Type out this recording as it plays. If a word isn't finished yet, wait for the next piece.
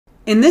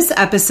In this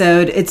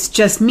episode, it's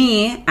just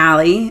me,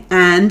 Allie,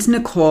 and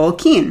Nicole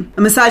Keene,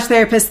 a massage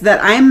therapist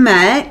that I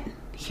met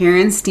here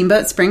in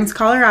Steamboat Springs,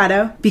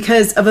 Colorado,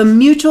 because of a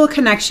mutual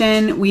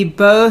connection we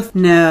both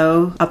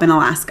know up in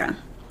Alaska.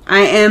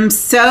 I am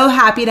so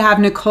happy to have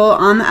Nicole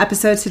on the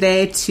episode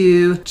today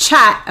to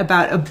chat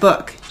about a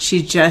book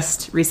she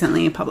just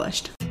recently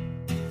published.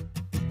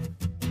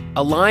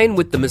 Align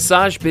with the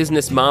Massage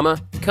Business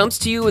Mama comes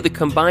to you with a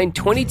combined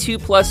 22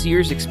 plus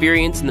years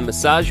experience in the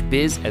massage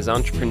biz as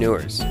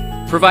entrepreneurs,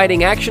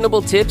 providing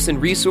actionable tips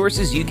and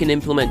resources you can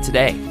implement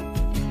today.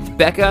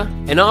 Becca,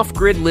 an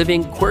off-grid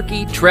living,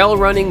 quirky,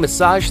 trail-running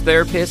massage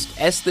therapist,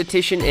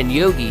 esthetician, and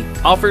yogi,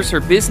 offers her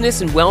business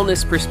and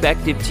wellness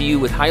perspective to you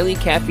with highly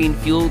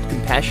caffeine-fueled,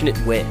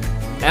 compassionate wit.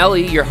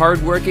 Allie, your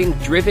hardworking,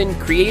 driven,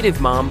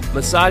 creative mom,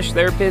 massage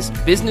therapist,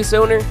 business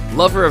owner,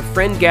 lover of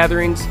friend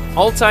gatherings,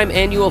 all-time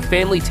annual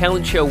family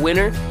talent show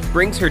winner,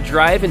 brings her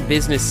drive and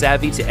business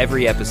savvy to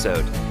every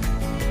episode.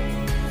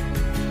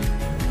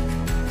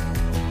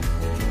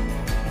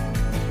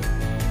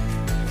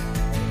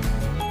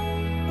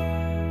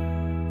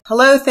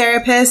 Hello,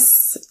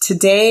 therapists.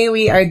 Today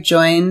we are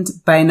joined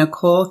by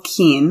Nicole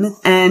Keene,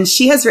 and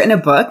she has written a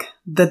book,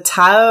 The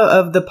Tao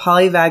of the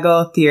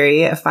Polyvagal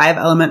Theory, a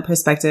 5-element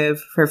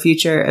perspective for a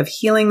future of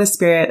healing the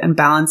spirit and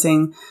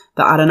balancing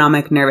the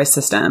autonomic nervous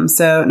system.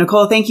 So,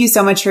 Nicole, thank you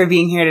so much for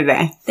being here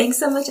today. Thanks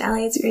so much,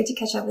 Allie. It's great to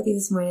catch up with you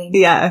this morning.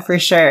 Yeah, for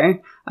sure.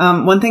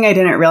 One thing I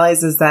didn't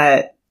realize is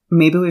that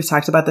maybe we've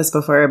talked about this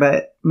before,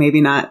 but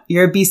maybe not.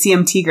 You're a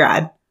BCMT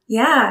grad.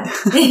 Yeah.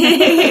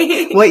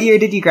 What year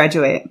did you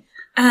graduate?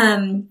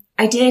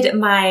 I did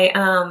my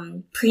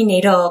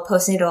prenatal,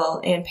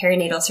 postnatal, and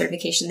perinatal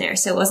certification there.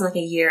 So it wasn't like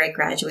a year I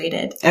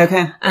graduated.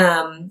 Okay.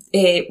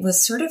 It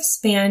was sort of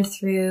spanned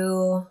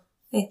through,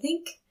 I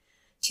think,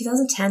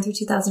 2010 through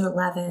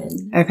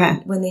 2011. Okay.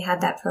 When they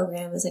had that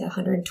program, it was like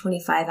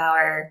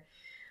 125-hour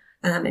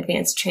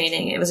advanced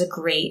training. It was a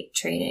great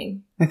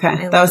training.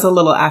 Okay. That was a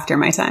little after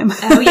my time.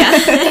 Oh,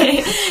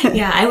 yeah.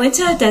 Yeah. I went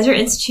to Desert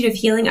Institute of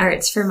Healing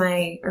Arts for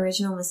my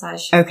original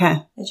massage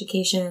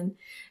education.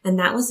 And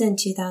that was in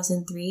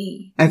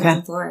 2003,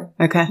 2004.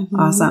 Okay. Mm-hmm.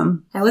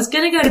 Awesome. I was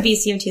going to go to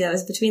BCMT. That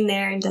was between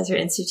there and Desert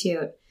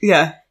Institute.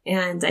 Yeah.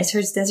 And I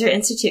chose Desert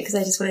Institute because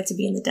I just wanted to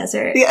be in the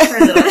desert for a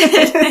little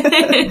bit.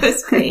 It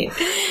was great.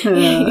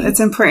 It's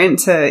important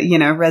to,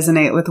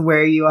 resonate with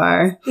where you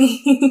are.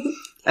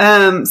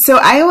 So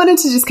I wanted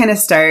to just kind of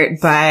start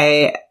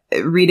by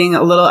reading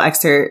a little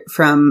excerpt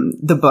from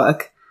the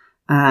book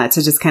to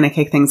just kind of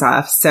kick things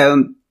off.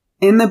 So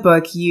in the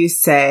book, you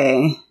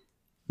say,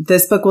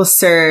 this book will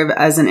serve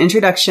as an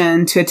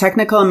introduction to a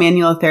technical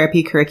manual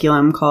therapy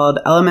curriculum called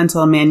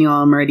Elemental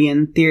Manual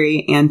Meridian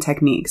Theory and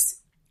Techniques,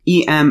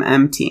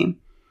 EMMT.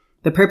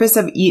 The purpose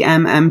of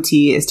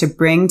EMMT is to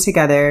bring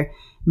together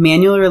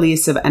manual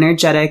release of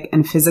energetic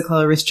and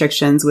physical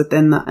restrictions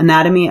within the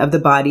anatomy of the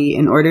body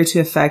in order to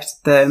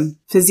affect the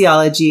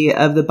physiology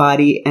of the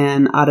body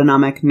and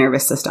autonomic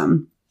nervous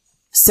system.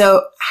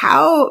 So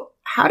how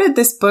did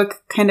this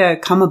book kind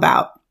of come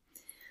about?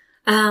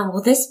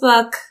 Well, this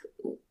book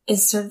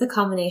is sort of the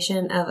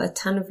culmination of a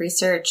ton of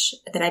research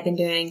that I've been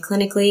doing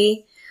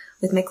clinically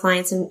with my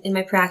clients in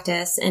my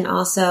practice, and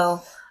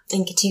also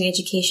in continuing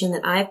education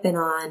that I've been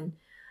on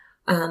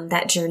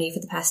that journey for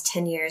the past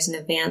 10 years in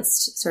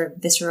advanced sort of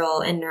visceral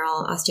and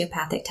neural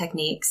osteopathic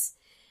techniques.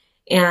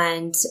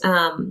 And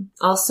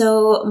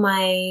also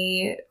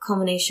my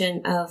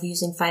culmination of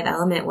using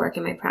 5-element work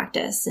in my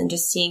practice and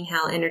just seeing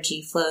how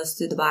energy flows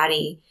through the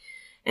body,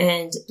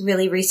 and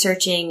really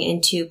researching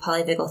into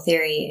polyvagal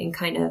theory and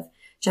kind of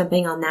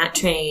jumping on that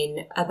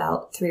train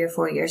about 3 or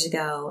 4 years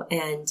ago,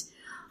 and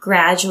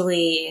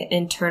gradually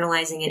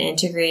internalizing and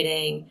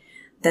integrating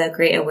the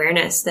great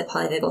awareness that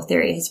polyvagal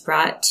theory has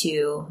brought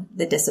to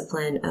the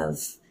discipline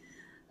of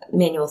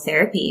manual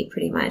therapy,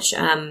 pretty much.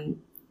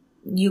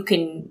 You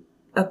can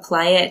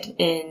apply it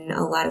in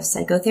a lot of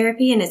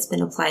psychotherapy, and it's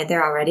been applied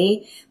there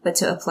already, but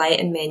to apply it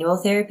in manual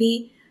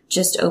therapy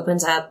just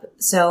opens up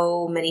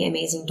so many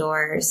amazing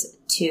doors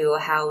to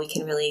how we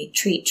can really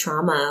treat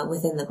trauma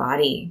within the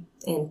body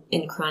and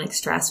in chronic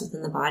stress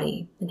within the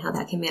body, and how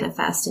that can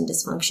manifest in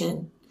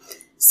dysfunction.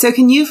 So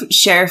can you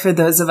share, for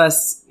those of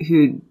us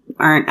who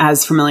aren't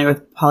as familiar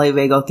with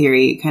polyvagal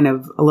theory, kind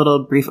of a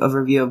little brief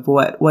overview of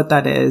what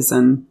that is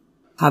and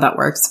how that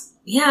works?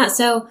 Yeah.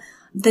 So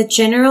the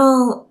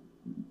general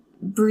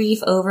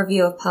brief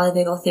overview of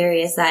polyvagal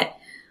theory is that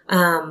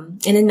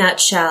in a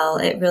nutshell,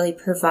 it really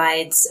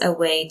provides a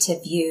way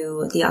to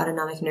view the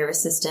autonomic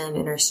nervous system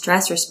and our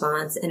stress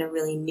response in a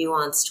really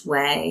nuanced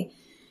way.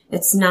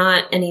 It's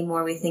not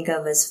anymore we think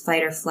of as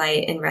fight or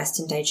flight and rest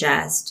and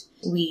digest.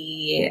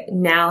 We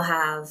now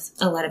have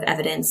a lot of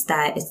evidence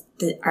that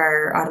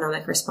our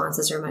autonomic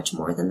responses are much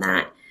more than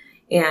that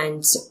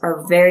and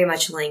are very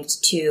much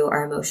linked to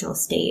our emotional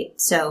state.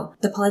 So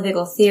the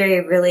polyvagal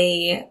theory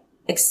really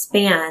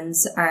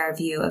expands our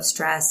view of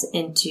stress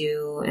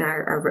into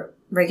our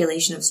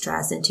regulation of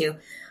stress into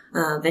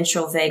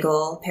ventral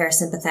vagal,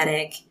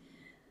 parasympathetic,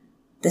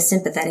 the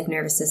sympathetic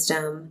nervous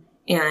system,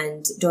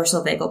 and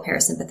dorsal vagal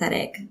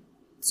parasympathetic.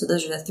 So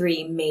those are the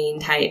three main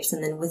types.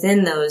 And then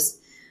within those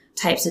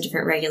types of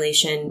different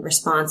regulation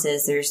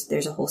responses,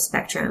 there's a whole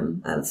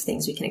spectrum of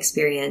things we can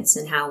experience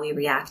and how we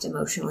react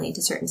emotionally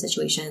to certain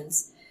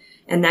situations.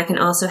 And that can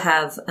also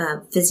have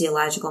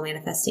physiological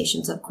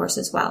manifestations, of course,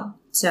 as well.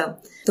 So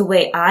the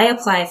way I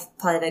apply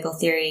polyvagal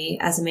theory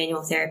as a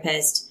manual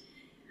therapist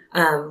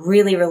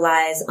really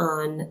relies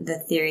on the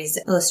theory's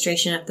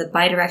illustration of the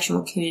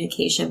bidirectional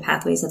communication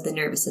pathways of the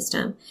nervous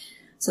system.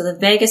 So the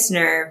vagus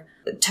nerve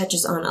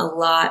touches on a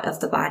lot of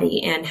the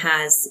body and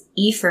has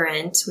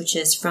efferent, which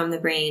is from the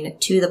brain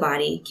to the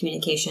body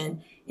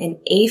communication, and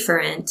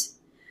afferent,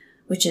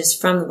 which is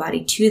from the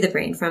body to the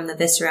brain, from the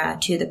viscera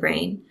to the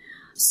brain.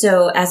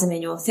 So as a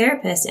manual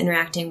therapist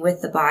interacting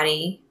with the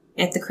body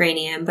at the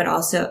cranium, but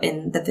also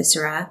in the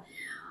viscera,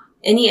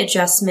 any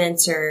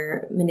adjustments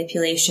or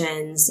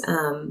manipulations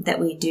that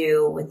we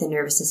do with the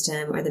nervous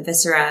system or the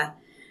viscera,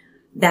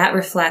 that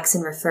reflects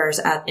and refers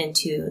up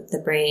into the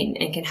brain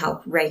and can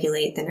help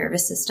regulate the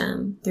nervous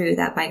system through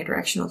that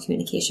bidirectional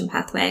communication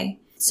pathway.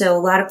 So a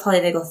lot of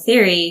polyvagal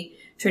theory,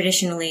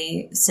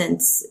 traditionally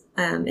since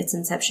its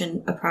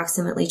inception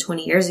approximately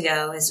 20 years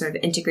ago, is sort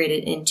of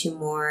integrated into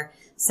more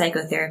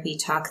psychotherapy,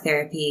 talk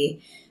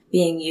therapy,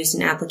 being used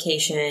in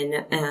application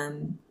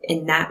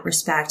in that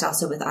respect,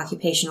 also with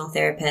occupational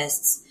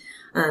therapists,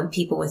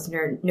 people with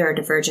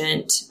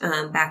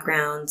neurodivergent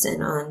backgrounds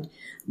and on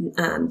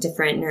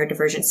different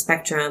neurodivergent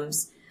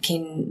spectrums.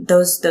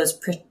 Those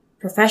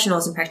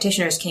professionals and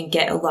practitioners can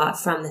get a lot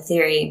from the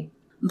theory,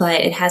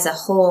 but it has a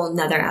whole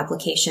nother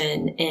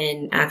application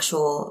in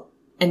actual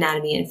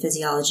anatomy and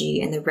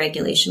physiology and the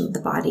regulation of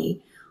the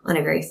body on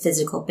a very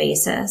physical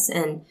basis.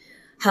 And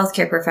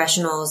healthcare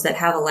professionals that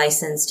have a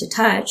license to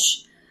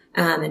touch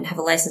and have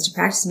a license to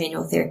practice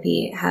manual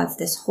therapy have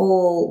this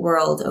whole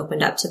world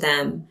opened up to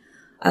them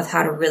of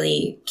how to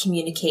really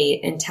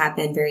communicate and tap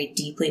in very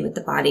deeply with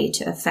the body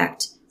to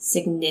affect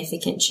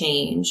significant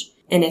change.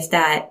 And if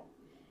that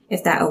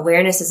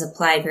awareness is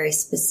applied very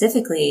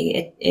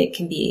specifically, it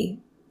can be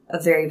a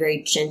very,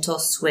 very gentle,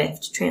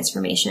 swift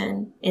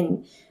transformation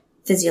in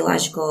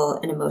physiological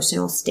and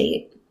emotional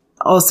state.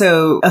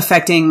 Also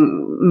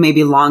affecting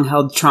maybe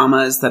long-held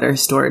traumas that are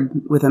stored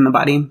within the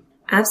body.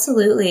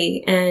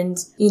 Absolutely. And,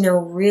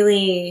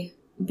 really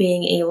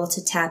being able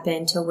to tap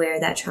into where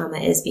that trauma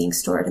is being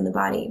stored in the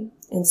body.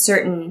 And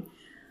certain,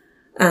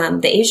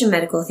 the Asian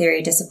medical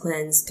theory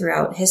disciplines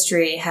throughout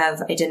history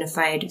have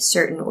identified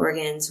certain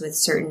organs with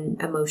certain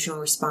emotional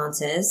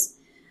responses.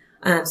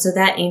 So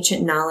that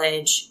ancient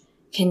knowledge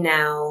can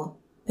now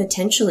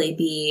potentially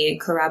be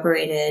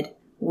corroborated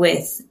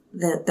with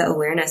the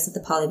awareness that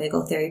the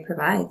polyvagal theory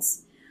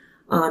provides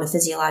on a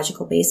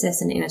physiological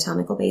basis and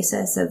anatomical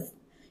basis of,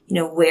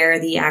 where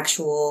the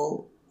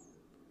actual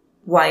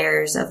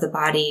wires of the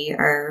body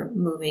are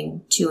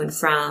moving to and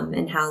from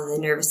and how the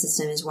nervous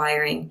system is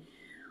wiring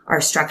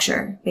our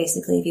structure.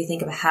 Basically, if you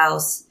think of a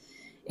house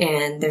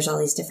and there's all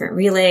these different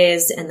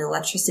relays and the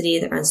electricity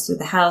that runs through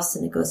the house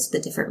and it goes to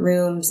the different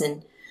rooms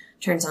and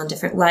turns on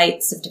different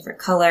lights of different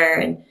color.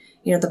 And,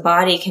 the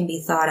body can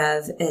be thought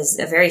of as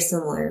in a very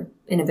similar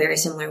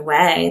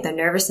way. The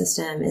nervous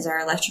system is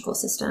our electrical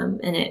system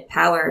and it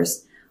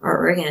powers our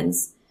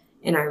organs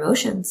and our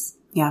emotions.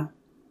 Yeah.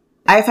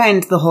 I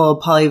find the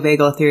whole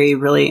polyvagal theory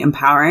really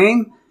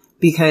empowering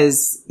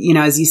because,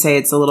 as you say,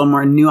 it's a little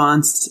more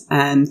nuanced,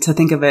 and to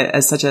think of it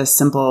as such a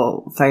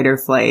simple fight or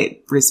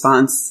flight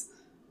response,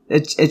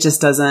 it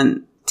just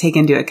doesn't take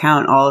into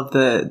account all of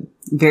the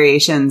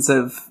variations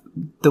of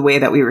the way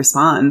that we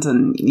respond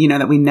and,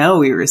 that we know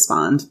we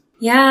respond.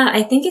 Yeah,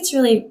 I think it's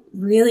really,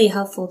 really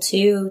helpful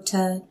too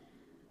to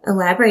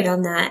elaborate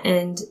on that.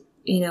 And,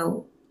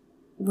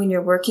 when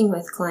you're working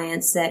with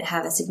clients that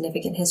have a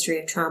significant history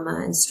of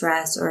trauma and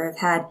stress or have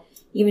had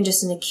even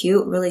just an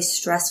acute, really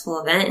stressful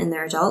event in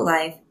their adult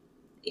life,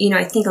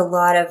 I think a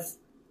lot of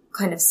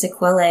kind of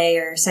sequelae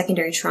or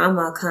secondary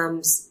trauma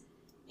comes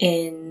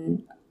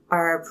in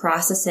our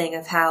processing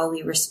of how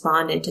we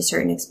responded to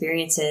certain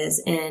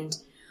experiences. And,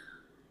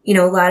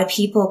 a lot of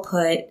people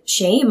put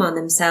shame on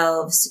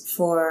themselves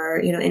for,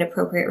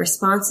 inappropriate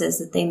responses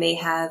that they may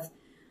have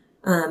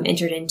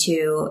entered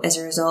into as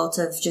a result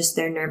of just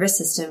their nervous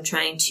system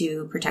trying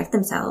to protect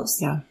themselves.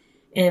 Yeah.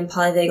 And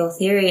polyvagal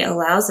theory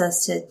allows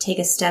us to take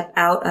a step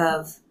out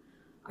of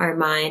our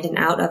mind and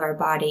out of our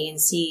body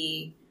and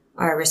see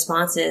our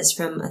responses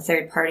from a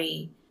third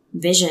party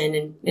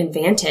vision and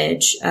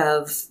vantage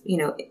of,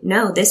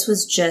 no, this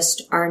was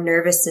just our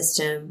nervous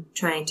system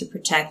trying to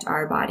protect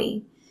our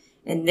body.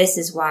 And this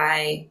is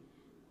why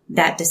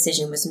that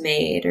decision was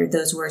made or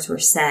those words were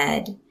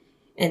said.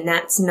 And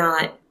that's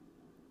not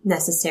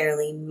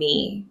necessarily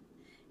me.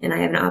 And I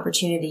have an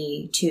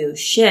opportunity to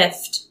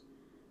shift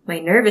my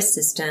nervous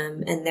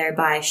system and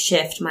thereby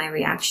shift my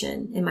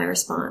reaction and my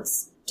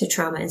response to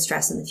trauma and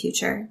stress in the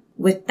future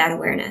with that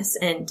awareness.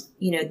 And,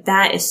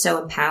 that is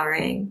so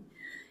empowering.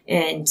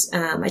 And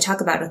I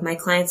talk about with my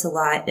clients a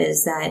lot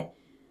is that,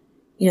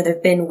 there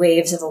have been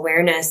waves of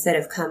awareness that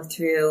have come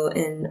through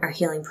in our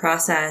healing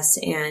process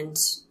and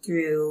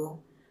through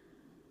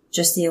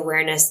just the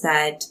awareness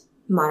that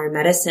modern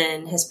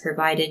medicine has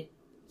provided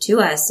to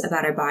us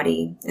about our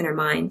body and our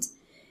mind.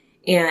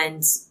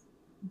 And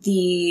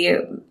the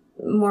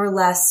more or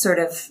less sort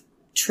of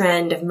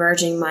trend of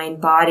merging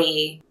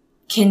mind-body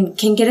can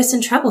get us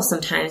in trouble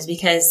sometimes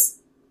because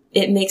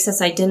it makes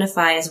us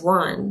identify as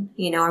one.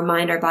 Our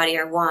mind, our body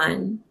are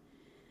one.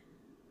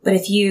 But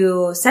if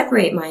you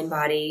separate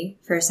mind-body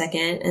for a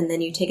second and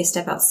then you take a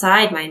step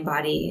outside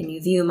mind-body and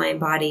you view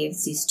mind-body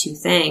as these two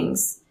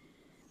things,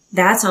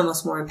 that's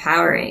almost more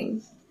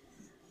empowering.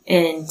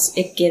 And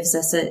it gives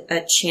us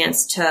a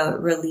chance to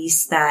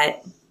release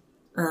that,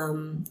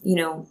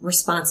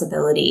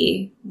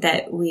 responsibility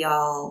that we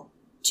all,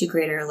 to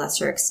greater or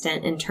lesser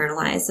extent,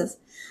 internalize of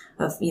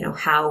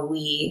how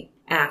we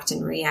act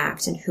and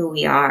react and who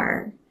we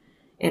are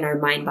in our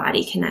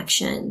mind-body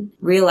connection.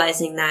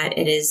 Realizing that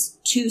it is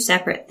two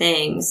separate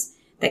things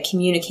that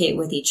communicate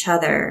with each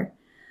other,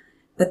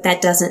 but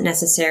that doesn't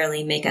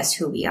necessarily make us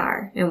who we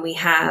are. And we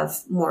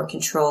have more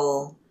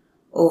control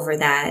over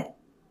that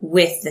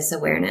with this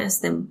awareness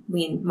than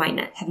we might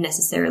not have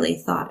necessarily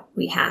thought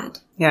we had.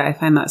 Yeah, I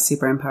find that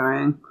super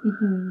empowering.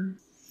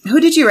 Mm-hmm. Who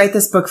did you write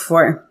this book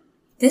for?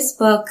 This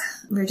book,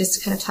 we were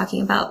just kind of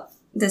talking about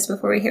this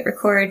before we hit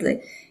record.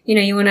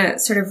 You want to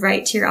sort of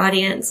write to your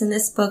audience. And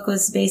this book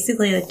was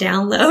basically a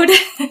download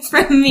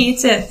from me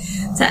to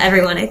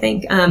everyone, I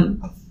think.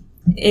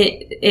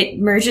 It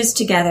merges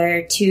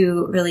together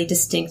two really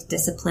distinct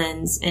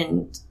disciplines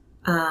and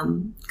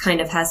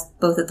kind of has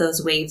both of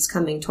those waves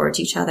coming towards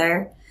each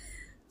other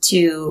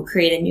to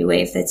create a new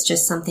wave that's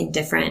just something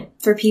different.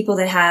 For people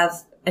that have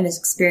an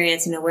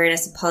experience and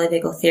awareness of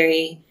polyvagal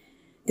theory,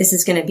 this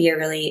is going to be a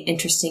really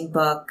interesting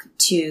book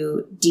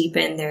to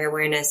deepen their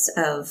awareness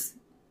of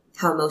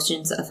how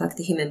emotions affect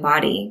the human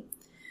body.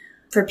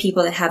 For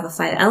people that have a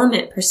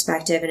 5-element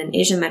perspective and an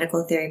Asian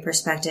medical theory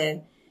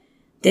perspective,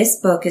 this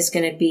book is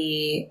going to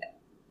be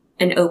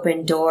an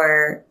open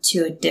door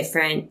to a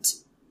different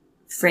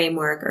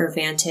framework or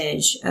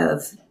vantage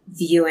of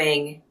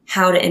viewing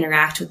how to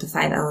interact with the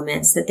 5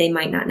 elements that they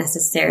might not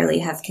necessarily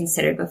have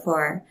considered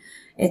before.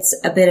 It's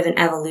a bit of an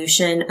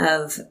evolution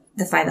of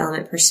the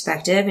 5-element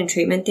perspective and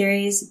treatment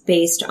theories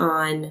based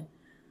on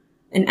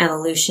an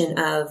evolution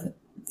of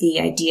the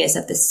ideas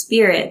of the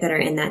spirit that are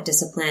in that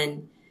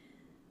discipline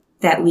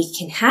that we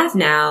can have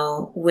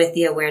now with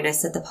the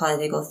awareness that the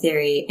polyvagal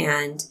theory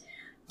and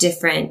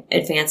different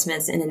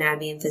advancements in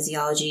anatomy and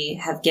physiology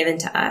have given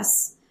to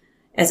us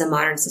as a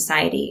modern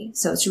society.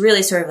 So it's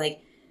really sort of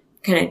like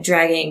kind of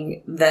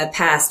dragging the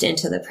past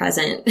into the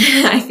present,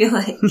 I feel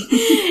like.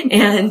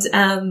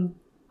 And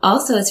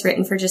also it's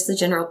written for just the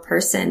general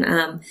person.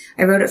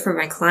 I wrote it for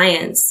my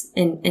clients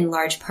in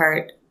large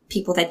part,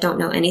 people that don't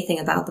know anything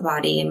about the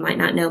body and might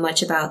not know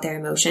much about their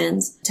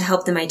emotions, to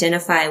help them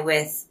identify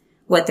with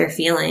what they're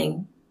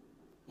feeling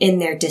in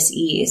their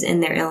dis-ease, in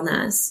their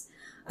illness,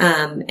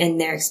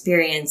 and their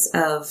experience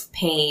of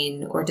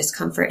pain or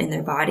discomfort in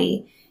their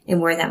body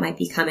and where that might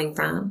be coming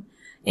from,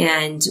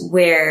 and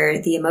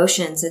where the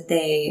emotions that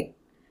they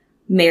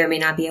may or may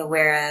not be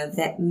aware of,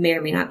 that may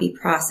or may not be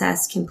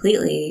processed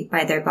completely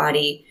by their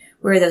body,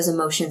 where those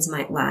emotions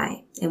might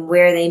lie and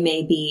where they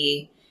may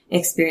be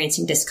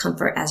experiencing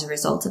discomfort as a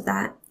result of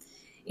that.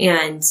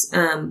 And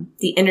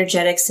the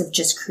energetics of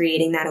just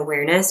creating that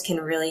awareness can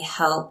really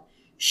help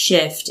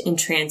shift and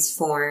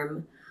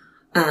transform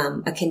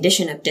a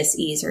condition of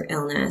dis-ease or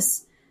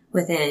illness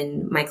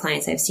within my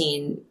clients. I've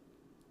seen,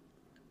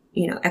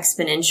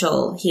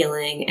 exponential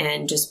healing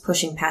and just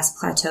pushing past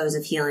plateaus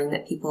of healing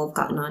that people have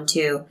gotten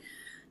onto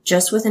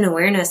just with an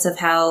awareness of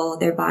how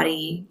their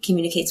body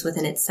communicates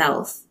within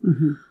itself.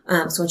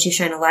 Mm-hmm. So once you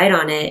shine a light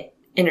on it,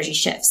 energy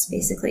shifts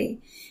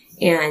basically.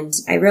 And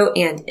I wrote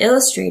and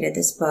illustrated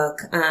this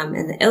book,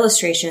 and the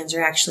illustrations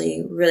are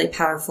actually really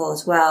powerful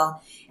as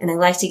well. And I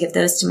like to give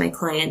those to my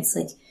clients.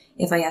 Like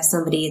if I have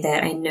somebody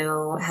that I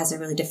know has a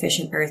really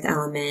deficient earth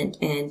element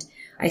and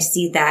I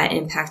see that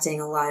impacting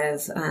a lot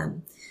of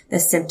the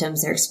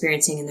symptoms they're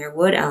experiencing in their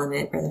wood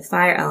element or their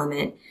fire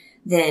element,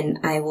 then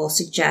I will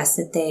suggest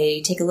that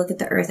they take a look at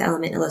the earth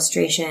element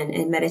illustration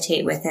and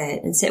meditate with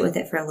it and sit with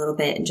it for a little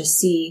bit and just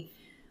see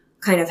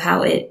kind of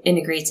how it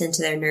integrates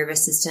into their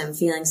nervous system,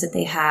 feelings that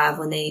they have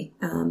when they,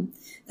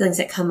 feelings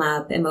that come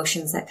up,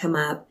 emotions that come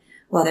up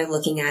while they're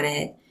looking at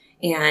it,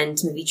 and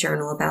maybe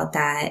journal about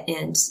that.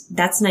 And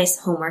that's nice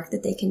homework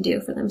that they can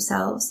do for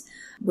themselves,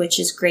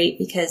 which is great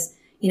because,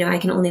 I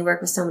can only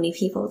work with so many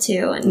people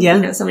too. And,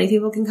 so many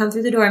people can come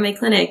through the door of my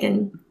clinic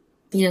and,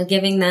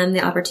 giving them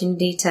the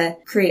opportunity to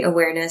create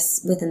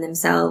awareness within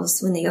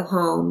themselves when they go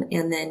home.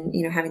 And then,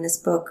 having this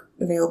book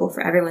available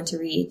for everyone to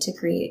read to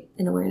create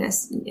an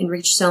awareness and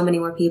reach so many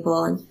more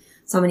people and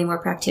so many more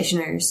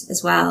practitioners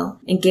as well,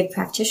 and give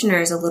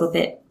practitioners a little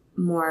bit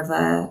more of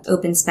a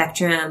open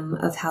spectrum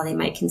of how they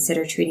might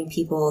consider treating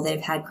people that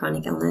have had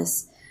chronic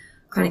illness,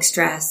 chronic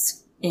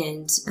stress,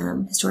 and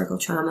historical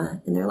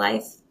trauma in their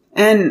life.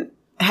 And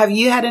have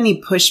you had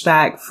any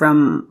pushback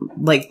from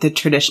like the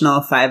traditional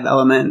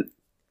 5-element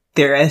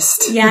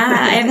theorist? Yeah,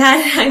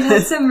 I've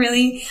had some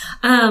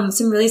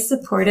really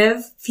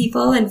supportive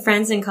people and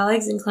friends and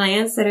colleagues and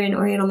clients that are in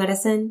Oriental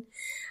medicine.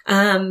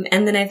 And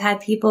then I've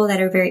had people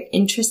that are very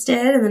interested.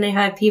 And then I've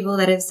had people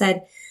that have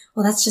said,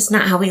 well, that's just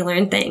not how we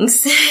learn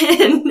things.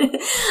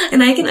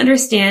 And I can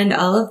understand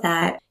all of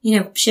that.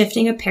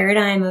 Shifting a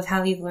paradigm of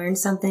how you've learned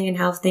something and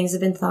how things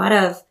have been thought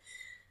of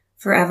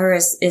forever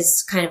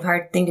is kind of a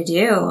hard thing to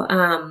do.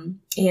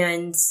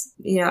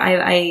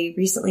 I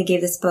recently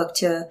gave this book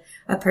to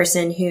a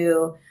person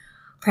who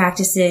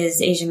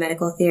practices Asian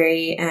medical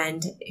theory,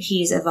 and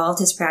he's evolved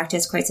his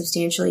practice quite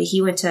substantially.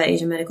 He went to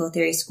Asian medical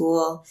theory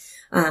school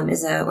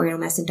as an Oriental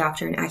medicine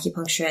doctor and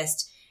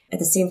acupuncturist at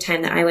the same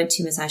time that I went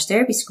to massage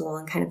therapy school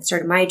and kind of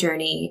started my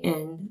journey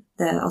in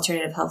the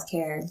alternative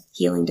healthcare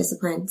healing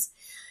disciplines.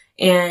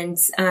 And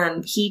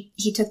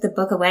he took the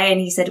book away and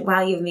he said, wow,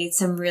 you've made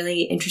some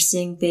really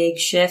interesting big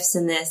shifts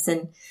in this.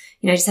 And,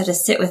 I just have to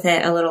sit with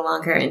it a little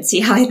longer and see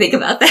how I think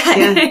about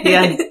that.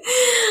 Yeah.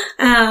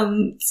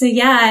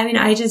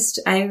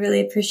 I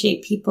really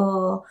appreciate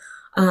people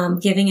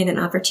giving it an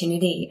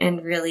opportunity.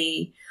 And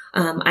really,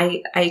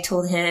 I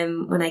told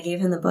him when I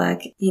gave him the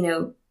book,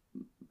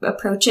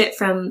 approach it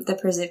from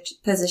the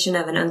position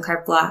of an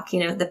uncarved block,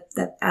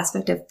 the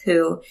aspect of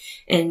Pu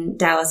in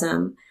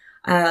Taoism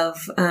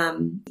of,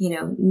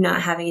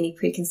 not having any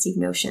preconceived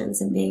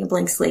notions and being a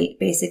blank slate,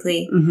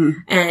 basically. Mm-hmm.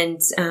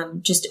 And,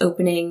 just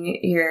opening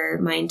your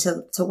mind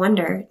to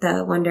wonder,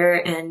 the wonder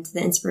and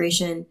the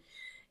inspiration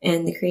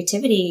and the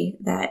creativity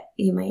that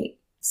you might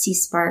see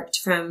sparked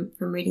from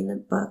reading the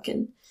book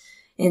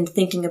and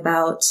thinking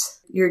about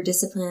your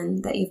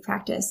discipline that you've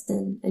practiced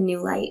in a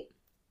new light.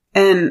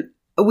 And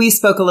we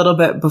spoke a little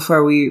bit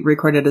before we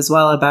recorded as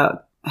well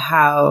about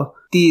how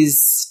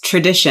these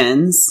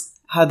traditions,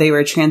 how they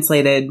were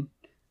translated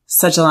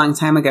such a long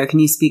time ago. Can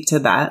you speak to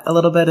that a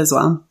little bit as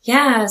well?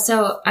 Yeah.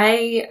 So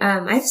I've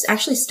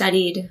actually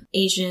studied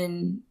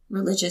Asian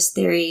religious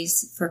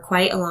theories for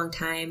quite a long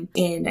time.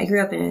 And I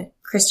grew up in a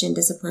Christian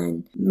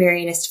discipline,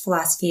 Marianist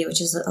philosophy,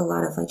 which is a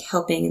lot of like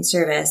helping and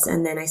service.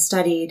 And then I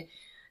studied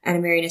at a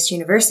Marianist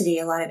university,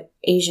 a lot of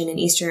Asian and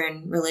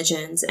Eastern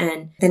religions.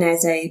 And then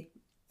as I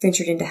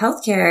ventured into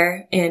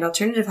healthcare and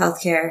alternative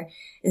healthcare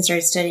and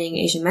started studying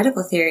Asian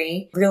medical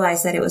theory,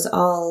 realized that it was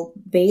all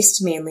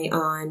based mainly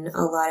on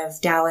a lot of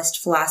Taoist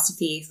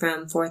philosophy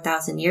from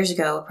 4,000 years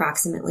ago,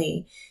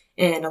 approximately.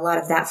 And a lot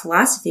of that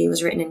philosophy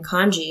was written in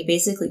kanji,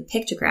 basically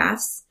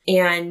pictographs.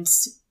 And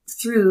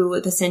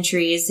through the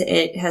centuries,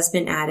 it has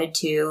been added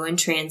to and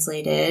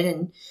translated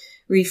and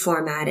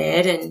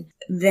reformatted. And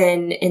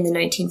then in the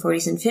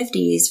 1940s and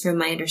 50s, from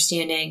my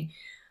understanding,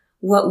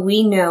 what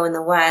we know in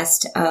the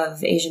West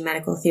of Asian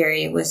medical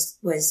theory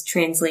was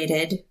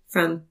translated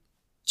from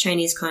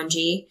Chinese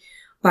kanji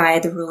by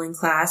the ruling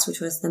class, which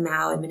was the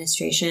Mao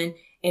administration,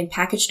 and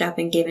packaged up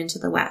and given to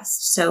the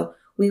West. So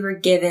we were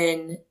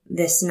given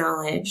this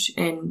knowledge,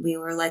 and we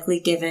were likely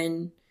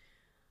given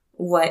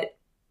what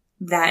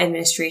that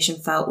administration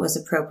felt was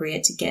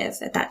appropriate to give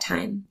at that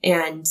time.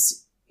 And,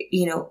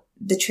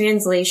 the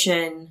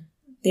translation,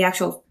 the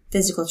actual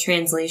physical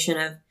translation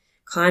of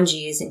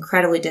kanji is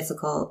incredibly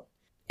difficult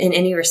in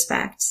any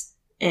respect.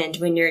 And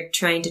when you're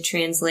trying to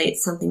translate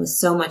something with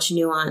so much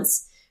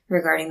nuance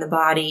regarding the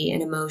body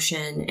and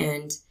emotion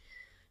and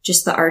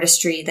just the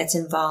artistry that's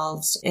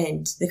involved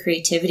and the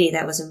creativity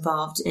that was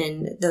involved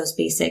in those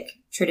basic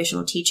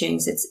traditional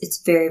teachings,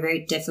 it's very,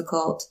 very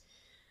difficult.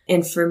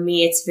 And for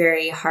me, it's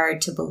very hard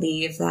to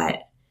believe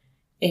that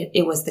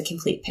it was the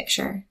complete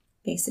picture,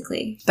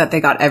 basically. That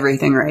they got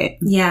everything right.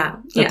 Yeah.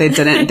 That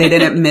they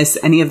didn't miss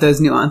any of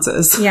those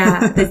nuances.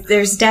 Yeah.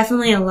 There's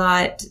definitely a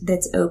lot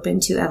that's open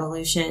to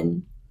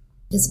evolution,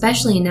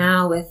 especially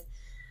now with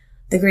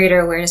the greater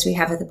awareness we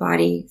have of the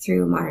body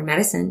through modern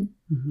medicine,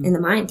 Mm-hmm. in the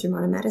mind through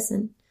modern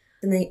medicine,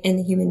 and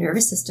the human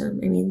nervous system.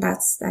 I mean,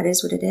 that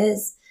is what it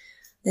is.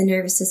 The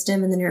nervous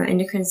system and the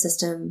neuroendocrine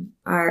system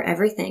are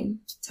everything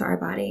to our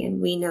body.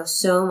 And we know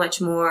so much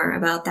more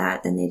about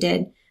that than they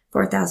did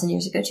 4,000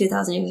 years ago,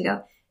 2,000 years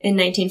ago, in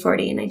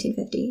 1940 and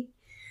 1950.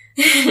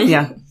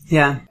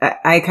 Yeah.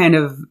 I kind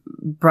of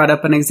brought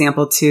up an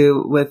example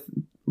too with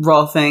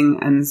Rolfing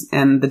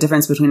and the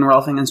difference between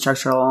Rolfing and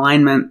structural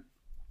alignment,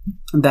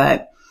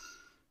 that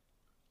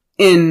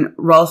in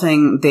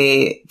Rolfing,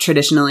 they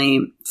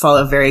traditionally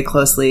follow very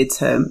closely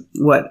to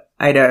what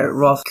Ida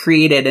Rolf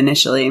created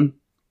initially.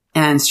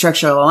 And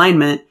structural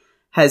alignment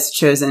has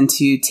chosen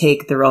to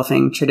take the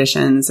Rolfing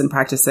traditions and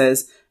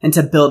practices and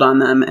to build on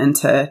them and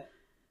to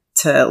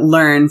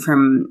learn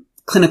from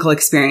clinical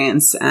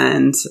experience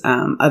and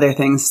other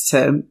things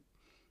to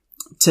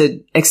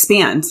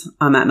expand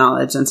on that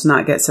knowledge and to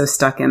not get so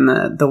stuck in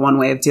the one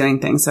way of doing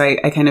things. So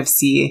I kind of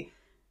see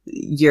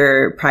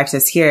your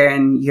practice here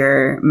and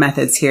your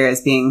methods here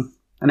as being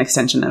an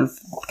extension of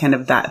kind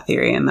of that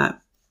theory and that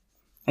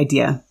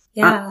idea.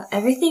 Yeah,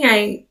 everything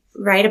I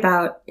write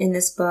about in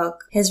this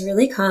book has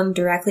really come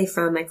directly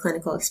from my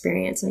clinical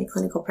experience, my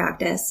clinical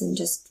practice, and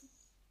just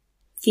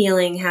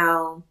feeling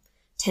how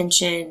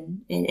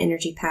tension and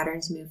energy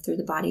patterns move through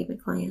the body of my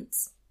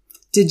clients.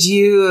 Did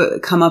you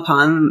come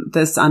upon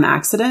this on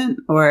accident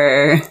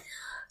or?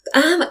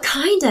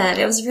 Kind of.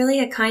 It was really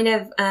a kind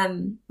of,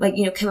 come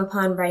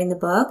upon writing the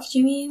book, do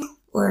you mean?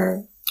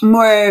 Or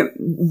more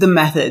the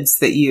methods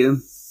that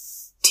you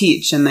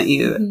teach and that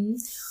you... Mm-hmm.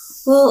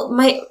 Well,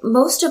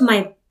 most of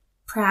my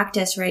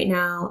practice right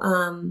now,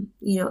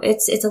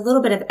 it's a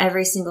little bit of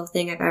every single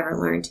thing I've ever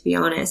learned, to be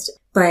honest.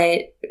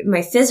 But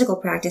my physical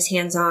practice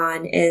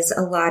hands-on is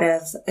a lot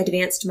of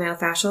advanced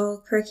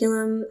myofascial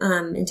curriculum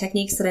and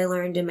techniques that I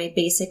learned in my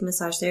basic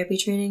massage therapy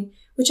training,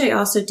 which I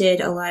also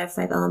did a lot of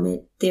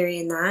 5-element theory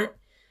in that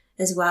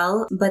as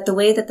well. But the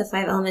way that the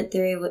 5-element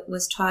theory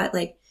was taught,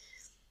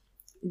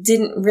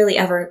 didn't really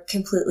ever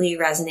completely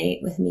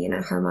resonate with me in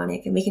a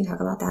harmonic. And we can talk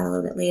about that a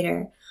little bit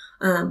later.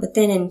 But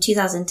then in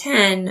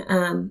 2010,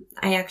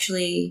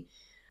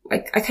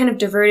 I kind of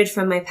diverted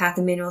from my path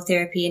in manual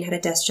therapy and had a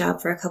desk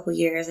job for a couple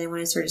years. I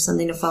wanted sort of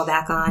something to fall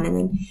back on, and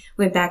then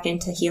went back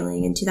into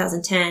healing in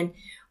 2010.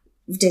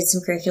 Did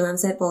some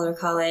curriculums at Boulder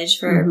College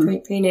for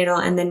prenatal,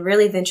 and then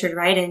really ventured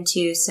right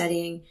into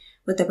studying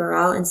with the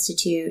Barral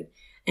Institute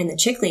and the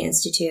Chickley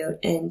Institute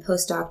in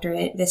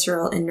postdoctorate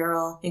visceral and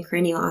neural and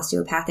cranial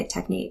osteopathic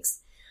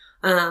techniques.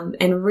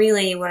 And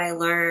really what I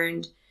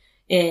learned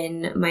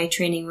in my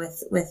training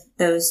with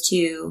those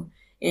two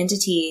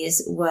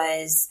entities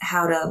was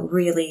how to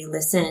really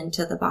listen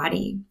to the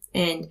body.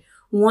 And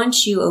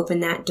once you open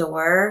that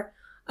door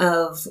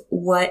of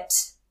what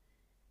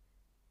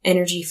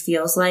energy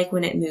feels like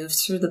when it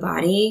moves through the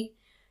body,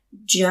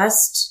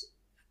 just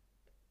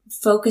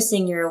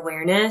focusing your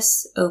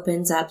awareness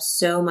opens up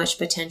so much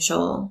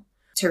potential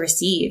to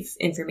receive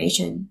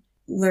information,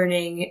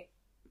 learning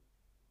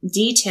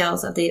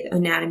details of the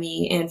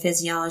anatomy and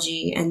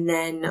physiology, and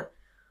then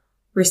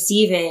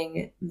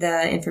receiving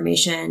the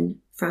information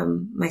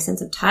from my sense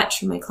of touch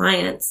from my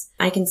clients.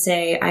 I can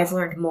say I've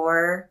learned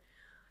more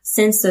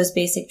since those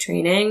basic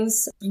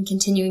trainings and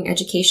continuing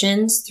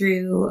educations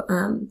through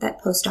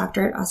that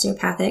postdoctorate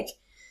osteopathic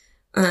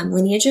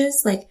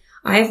lineages.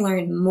 I've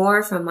learned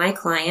more from my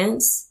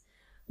clients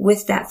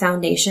with that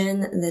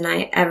foundation than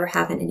I ever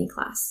have in any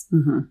class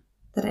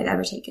that I've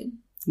ever taken.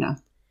 Yeah.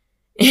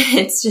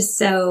 It's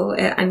just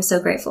I'm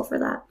so grateful for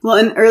that. Well,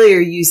 and earlier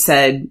you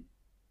said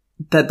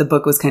that the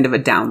book was kind of a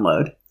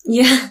download.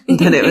 Yeah.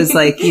 That it was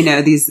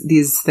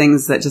these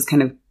things that just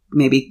kind of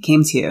maybe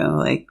came to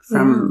you,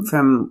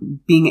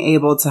 from being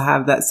able to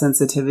have that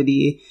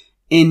sensitivity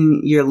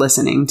in your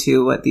listening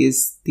to what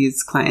these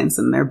clients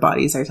and their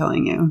bodies are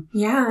telling you.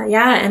 Yeah.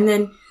 Yeah. And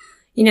then,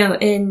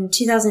 in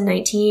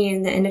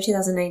 2019, the end of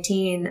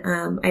 2019,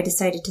 I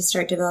decided to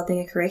start developing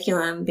a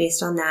curriculum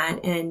based on that.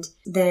 And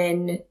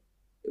then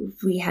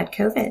we had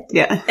COVID.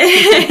 Yeah.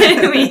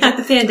 We had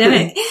the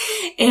pandemic.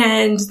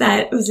 And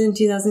that was in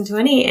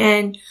 2020.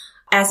 And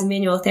as a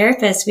manual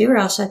therapist, we were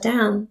all shut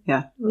down.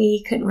 Yeah.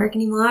 We couldn't work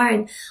anymore.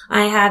 And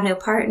I have no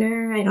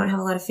partner. I don't have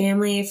a lot of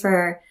family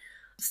for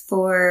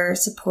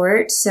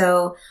support.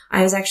 So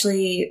I was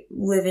actually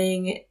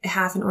living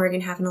half in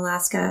Oregon, half in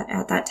Alaska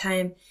at that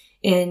time,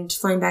 and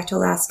flying back to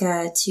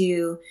Alaska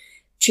to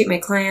treat my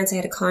clients. I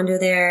had a condo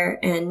there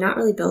and not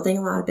really building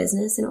a lot of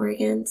business in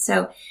Oregon.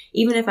 So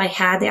even if I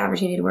had the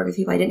opportunity to work with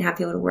people, I didn't have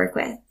people to work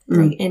with.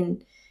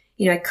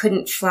 I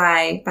couldn't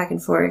fly back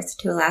and forth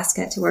to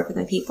Alaska to work with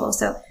my people.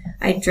 So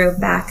I drove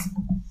back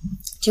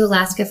to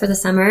Alaska for the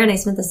summer, and I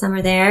spent the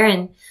summer there.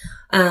 And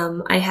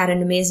I had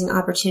an amazing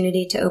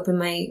opportunity to open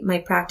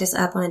my practice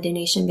up on a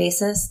donation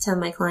basis to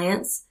my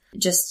clients.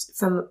 Just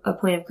from a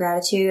point of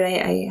gratitude,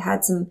 I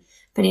had some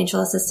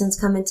financial assistance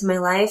come into my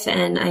life,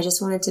 and I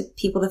just wanted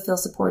people to feel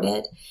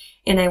supported.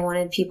 And I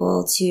wanted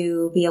people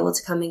to be able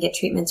to come and get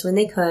treatments when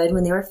they could,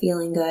 when they were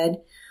feeling good.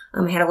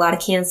 I had a lot of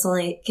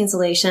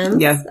cancellations.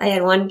 Yeah. I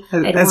had one.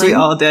 We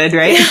all did,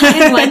 right? I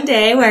had one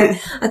day where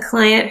a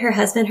client, her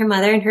husband, her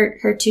mother, and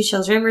her two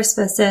children were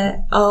supposed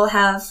to all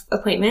have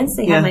appointments.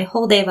 They had my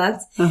whole day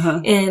booked.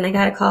 And I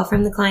got a call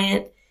from the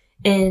client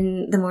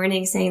in the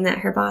morning saying that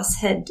her boss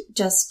had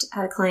just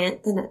had a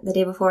client the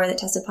day before that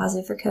tested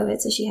positive for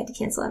COVID, so she had to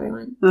cancel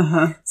everyone.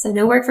 So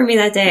no work for me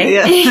that day.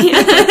 Yeah.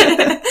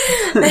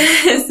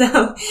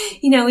 So,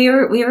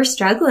 we were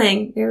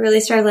struggling. We were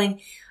really struggling.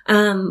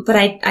 But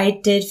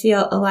I did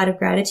feel a lot of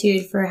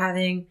gratitude for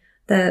having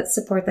the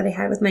support that I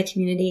had with my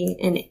community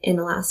in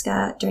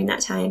Alaska during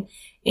that time.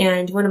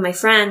 And one of my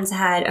friends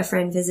had a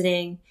friend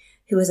visiting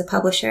who was a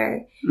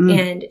publisher,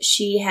 and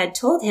she had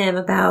told him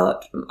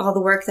about all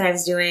the work that I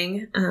was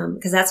doing,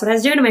 because that's what I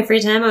was doing in my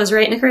free time. I was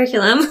writing a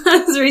curriculum.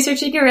 I was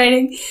researching and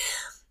writing.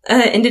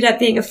 Ended up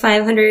being a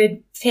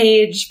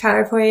 500-page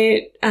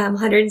PowerPoint,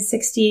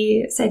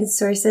 160 cited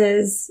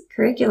sources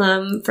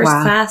curriculum, first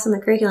class on the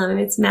curriculum. I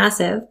mean, it's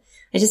massive.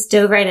 I just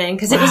dove right in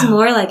because it was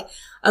more like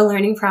a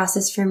learning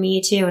process for me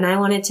too. And I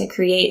wanted to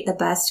create the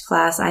best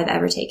class I've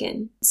ever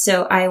taken.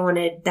 So I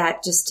wanted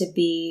that just to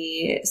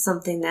be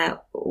something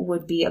that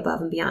would be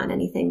above and beyond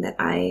anything that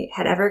I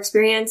had ever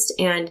experienced.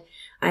 And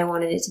I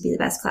wanted it to be the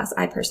best class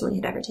I personally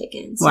had ever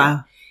taken. So,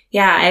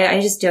 yeah, I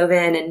just dove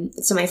in. And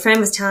so my friend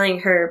was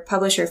telling her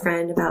publisher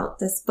friend about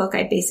this book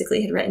I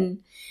basically had written.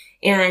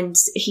 And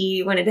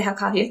he wanted to have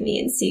coffee with me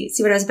and see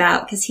what I was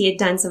about, because he had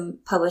done some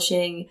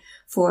publishing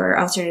for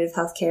alternative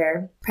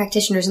healthcare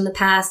practitioners in the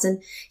past.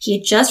 And he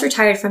had just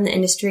retired from the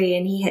industry,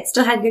 and he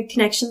still had good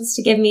connections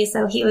to give me.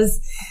 So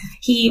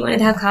he wanted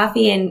to have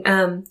coffee,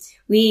 and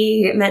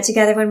we met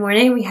together one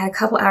morning. We had a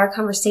couple hour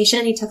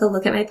conversation. He took a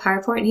look at my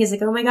PowerPoint and he's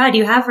like, "Oh my God,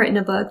 you have written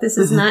a book. This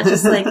is not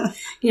just like,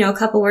 a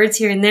couple words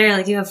here and there.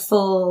 Like, you have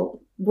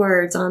full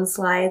words on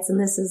slides, and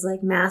this is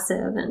like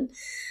massive." And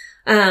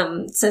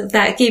so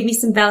that gave me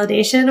some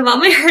validation of all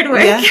my hard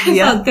work. I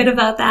felt good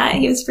about that.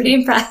 He was pretty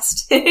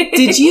impressed.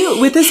 Did you,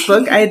 with this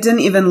book, I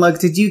didn't even look,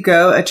 did you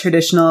go a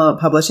traditional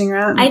publishing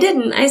route? I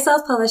didn't. I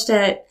self-published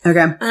it.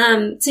 Okay.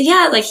 So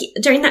yeah, like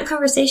during that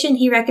conversation,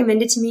 he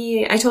recommended to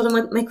me, I told him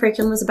what my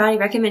curriculum was about. He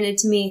recommended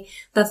to me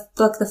the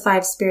book, The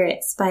Five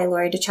Spirits by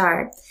Laurie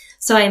Dechar.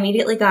 So I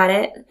immediately got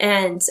it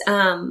and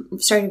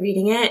started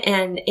reading it,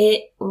 and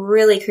it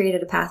really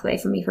created a pathway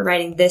for me for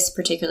writing this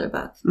particular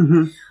book.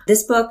 Mm-hmm.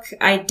 This book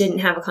I didn't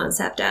have a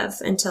concept of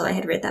until I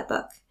had read that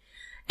book.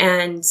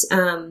 And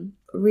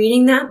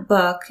reading that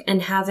book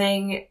and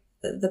having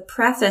the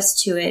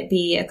preface to it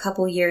be a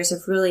couple years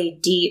of really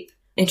deep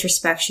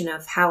introspection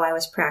of how I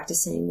was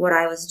practicing, what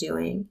I was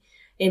doing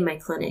in my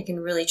clinic,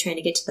 and really trying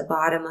to get to the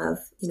bottom of,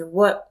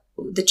 what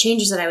the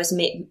changes that I was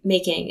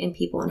making in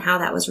people and how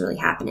that was really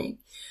happening.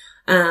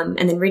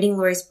 And then reading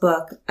Laurie's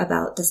book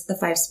about the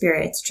five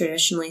spirits,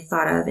 traditionally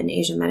thought of in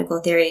Asian medical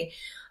theory,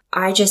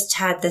 I just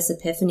had this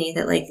epiphany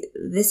that like,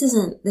 this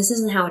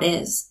isn't how it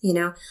is.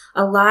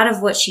 A lot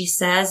of what she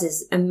says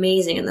is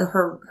amazing, and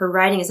her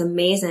writing is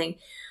amazing,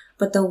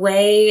 but the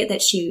way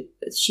that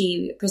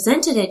she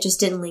presented it just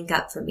didn't link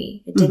up for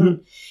me. It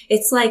didn't,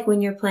 It's like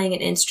when you're playing an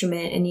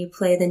instrument and you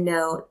play the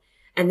note,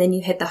 and then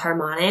you hit the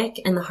harmonic,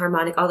 and the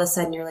harmonic, all of a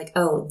sudden you're like,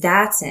 oh,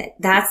 that's it.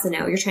 That's the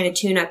note. You're trying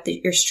to tune up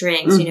your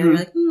strings, you're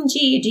like,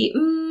 G, G,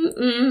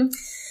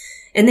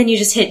 And then you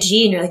just hit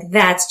G and you're like,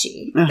 that's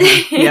G.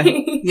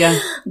 Yeah.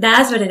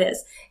 That's what it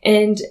is.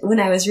 And when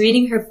I was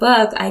reading her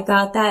book, I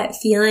got that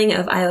feeling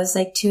of, I was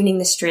like tuning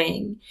the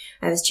string.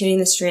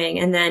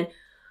 And then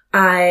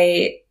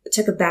I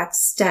took a back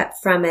step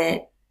from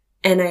it,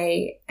 and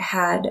I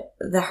had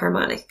the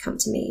harmonic come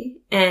to me.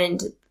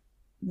 And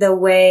the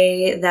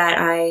way that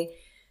I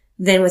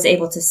then was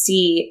able to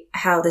see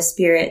how the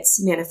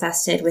spirits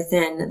manifested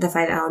within the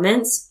five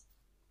elements,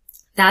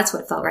 that's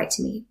what felt right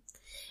to me.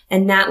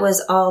 And that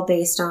was all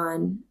based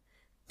on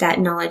that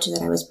knowledge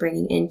that I was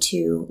bringing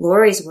into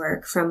Laurie's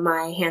work from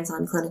my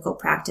hands-on clinical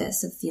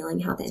practice of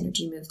feeling how the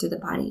energy moved through the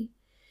body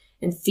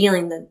and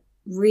feeling the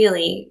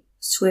really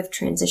swift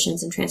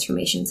transitions and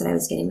transformations that I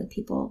was getting with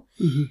people.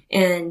 Mm-hmm.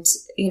 And,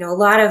 a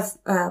lot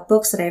of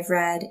books that I've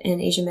read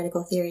in Asian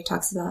medical theory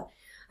talks about,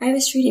 I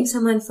was treating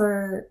someone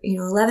for,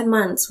 11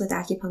 months with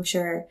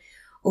acupuncture,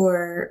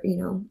 or,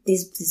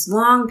 these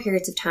long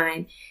periods of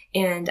time.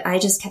 And I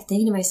just kept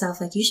thinking to myself,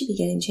 like, you should be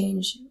getting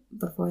change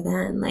before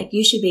then. Like,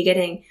 you should be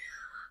getting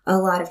a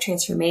lot of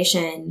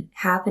transformation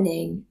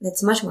happening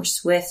that's much more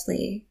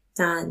swiftly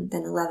done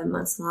than 11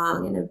 months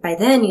long. And by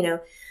then,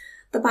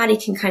 the body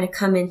can kind of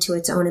come into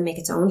its own and make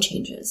its own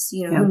changes.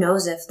 Who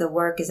knows if the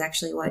work is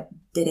actually what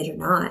did it or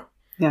not.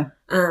 Yeah.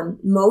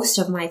 Most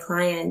of my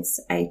clients,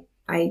 I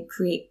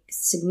create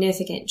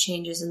significant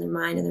changes in their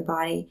mind and their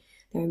body,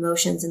 their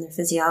emotions and their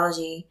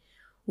physiology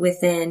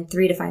within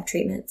 3 to 5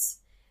 treatments.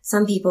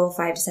 Some people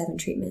 5 to 7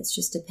 treatments,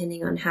 just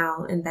depending on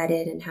how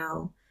embedded and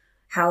how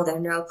their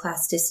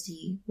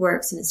neuroplasticity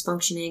works and is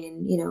functioning,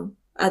 and,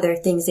 other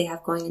things they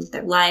have going into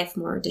their life,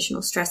 more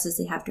additional stresses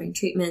they have during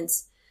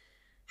treatments,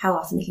 how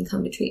often they can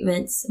come to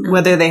treatments.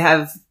 Whether they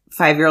have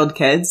 5-year-old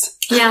kids.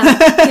 Yeah.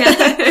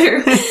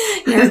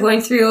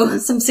 Going through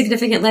some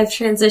significant life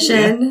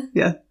transition.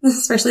 Yeah.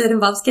 Especially that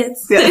involves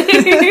kids. Yeah.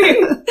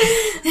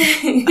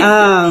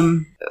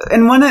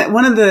 And one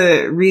of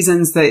the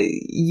reasons that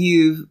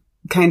you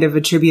kind of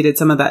attributed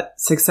some of that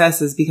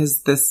success is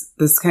because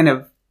this kind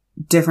of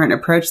different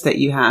approach that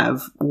you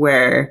have,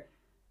 where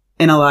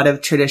in a lot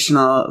of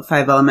traditional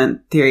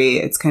 5-element theory,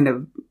 it's kind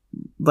of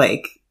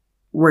like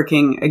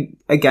working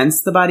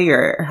against the body,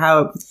 or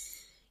how...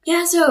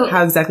 Yeah, so...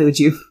 How exactly would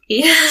you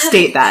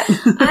state that?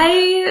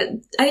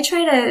 I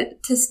try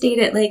to state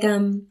it like,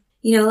 a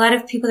lot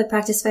of people that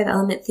practice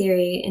 5-element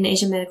theory and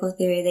Asian medical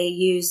theory, they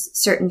use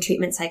certain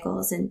treatment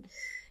cycles and,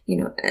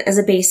 as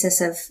a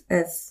basis of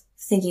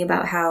thinking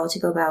about how to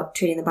go about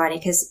treating the body,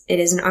 because it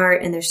is an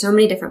art and there's so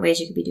many different ways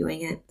you could be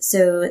doing it.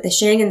 So the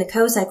Sheng and the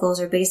Ko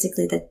cycles are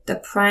basically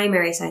the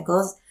primary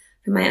cycles,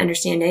 from my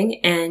understanding,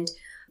 and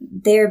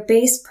they're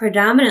based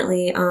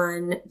predominantly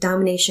on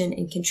domination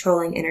and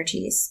controlling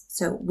energies.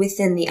 So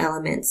within the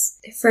elements,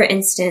 for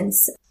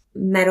instance,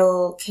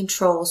 metal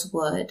controls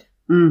wood.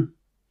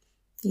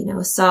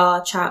 A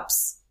saw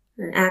chops,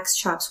 or an axe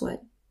chops wood.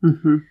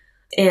 Mm-hmm.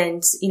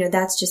 And,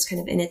 that's just kind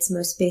of in its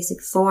most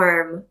basic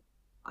form.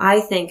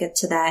 I think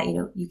to that,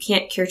 you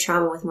can't cure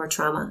trauma with more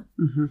trauma.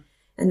 Mm-hmm.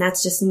 And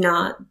that's just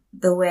not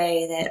the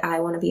way that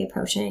I want to be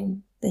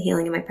approaching the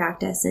healing in my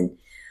practice. And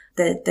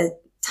the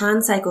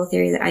Tan cycle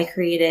theory that I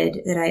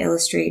created, that I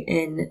illustrate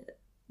in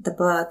the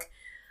book,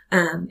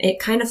 it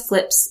kind of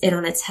flips it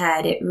on its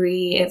head.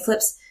 It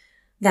flips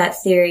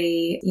that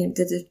theory,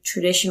 the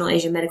traditional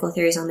Asian medical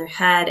theories on their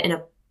head, and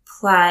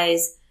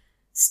applies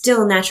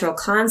still natural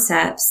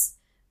concepts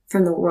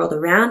from the world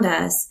around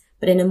us,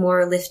 but in a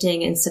more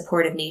lifting and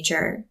supportive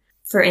nature.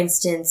 For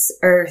instance,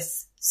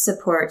 earth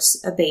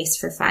supports a base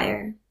for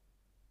fire.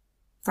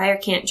 Fire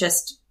can't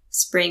just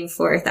spring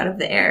forth out of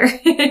the air.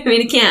 I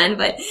mean, it can,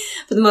 but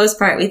for the most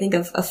part, we think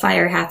of a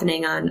fire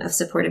happening on a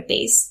supportive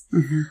base.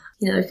 Mm-hmm.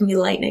 There can be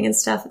lightning and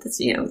stuff. It's,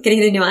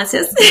 getting the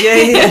nuances.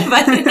 Yeah.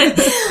 But,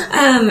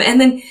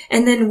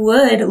 and then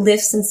wood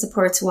lifts and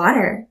supports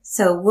water.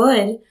 So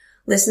wood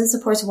lifts and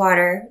supports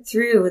water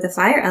through the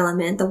fire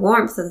element, the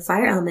warmth of the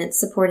fire element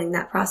supporting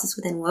that process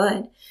within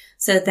wood.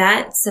 So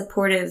that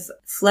supportive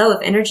flow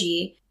of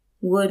energy,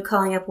 wood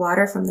calling up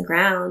water from the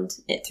ground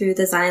through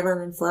the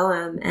xylem and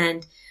phloem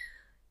and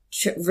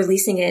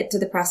releasing it to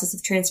the process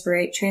of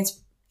transpiration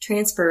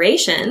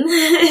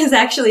is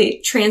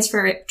actually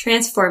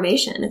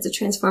transformation. It's a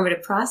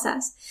transformative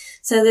process.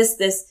 So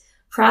this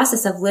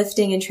process of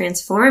lifting and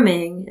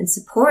transforming and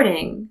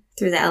supporting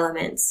through the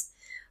elements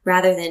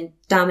rather than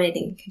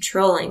dominating and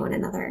controlling one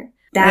another.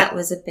 That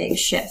was a big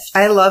shift.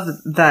 I love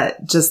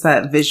that, just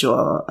that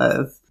visual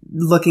of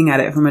looking at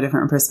it from a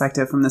different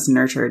perspective, from this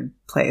nurtured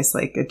place.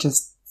 Like, it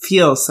just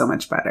feels so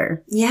much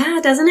better. Yeah,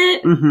 doesn't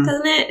it? Mm-hmm.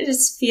 Doesn't it? It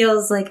just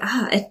feels like,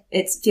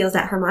 it feels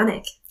that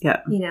harmonic.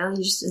 Yeah.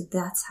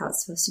 That's how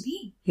it's supposed to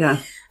be. Yeah.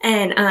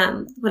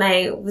 And, when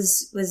I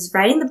was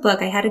writing the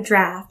book, I had a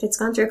draft. It's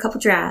gone through a couple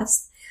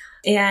drafts,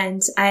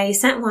 and I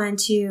sent one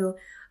to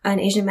an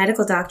Asian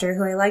medical doctor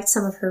who I liked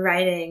some of her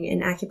writing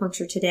in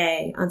Acupuncture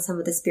Today on some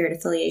of the spirit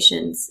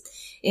affiliations.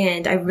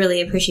 And I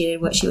really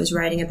appreciated what she was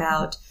writing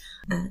about,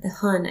 the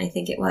Hun, I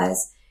think it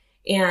was.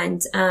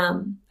 And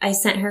I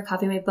sent her a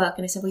copy of my book,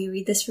 and I said, will you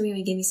read this for me?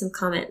 And give me some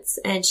comments.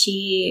 And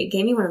she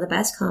gave me one of the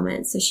best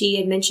comments. So she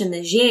had mentioned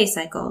the Jie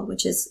cycle,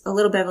 which is a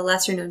little bit of a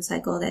lesser known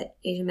cycle that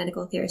Asian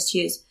medical theorists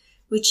use,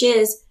 which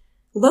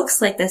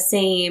looks like the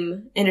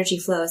same energy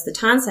flow as the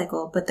Tan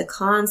cycle, but the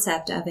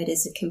concept of it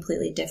is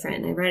completely different.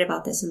 And I write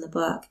about this in the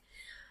book.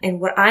 And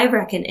what I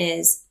reckon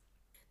is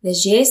the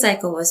Jie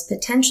cycle was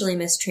potentially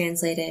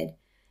mistranslated,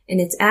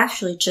 and it's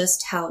actually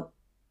just how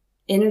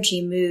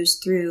energy moves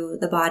through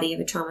the body of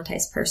a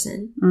traumatized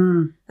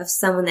person, of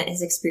someone that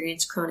has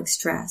experienced chronic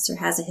stress or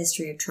has a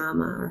history of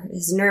trauma, or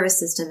his nervous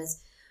system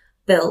is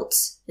built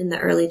in the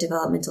early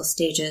developmental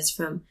stages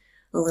from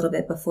a little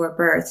bit before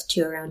birth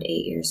to around 8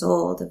 years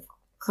old, of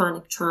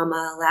chronic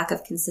trauma, lack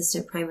of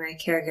consistent primary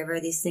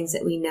caregiver, these things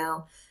that we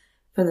know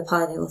from the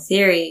polyvagal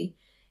theory,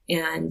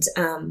 and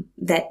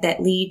that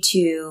lead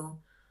to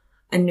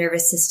a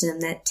nervous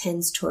system that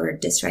tends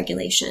toward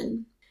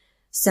dysregulation.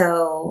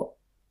 So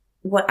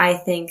what I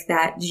think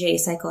that Jie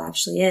cycle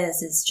actually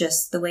is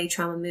just the way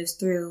trauma moves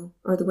through,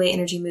 or the way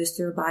energy moves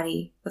through a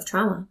body of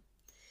trauma.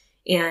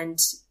 And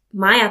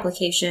my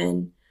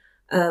application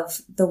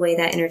of the way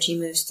that energy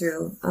moves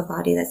through a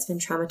body that's been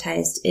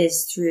traumatized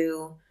is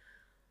through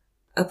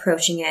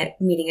approaching it,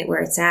 meeting it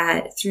where it's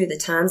at, through the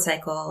Tan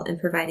cycle, and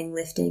providing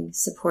lifting,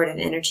 supportive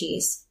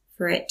energies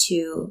for it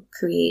to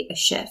create a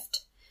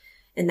shift,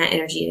 and that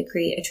energy to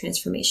create a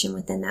transformation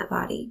within that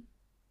body.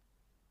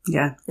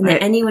 Yeah. And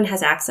that anyone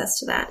has access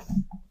to that.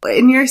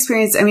 In your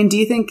experience, I mean, do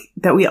you think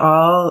that we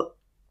all,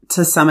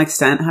 to some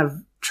extent,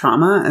 have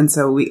trauma, and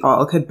so we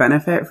all could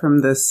benefit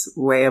from this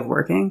way of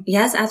working?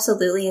 Yes,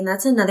 absolutely. And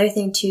that's another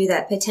thing too,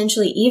 that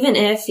potentially, even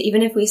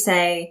if we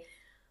say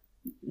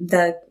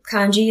the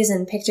kanjis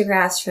and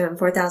pictographs from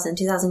 4,000,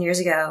 2,000 years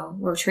ago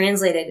were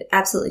translated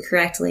absolutely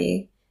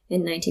correctly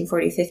in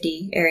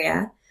 1940-50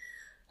 area,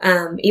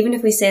 even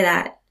if we say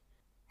that,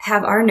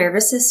 have our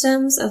nervous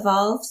systems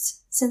evolved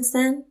since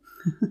then?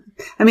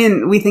 I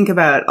mean, we think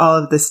about all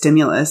of the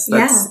stimulus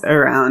that's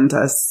around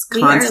us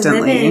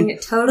constantly. We are living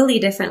totally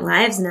different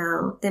lives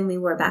now than we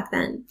were back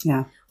then.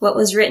 Yeah. What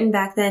was written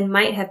back then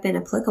might have been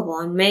applicable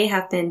and may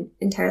have been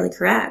entirely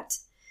correct.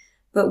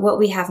 But what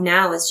we have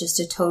now is just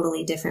a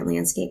totally different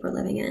landscape we're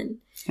living in.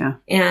 Yeah.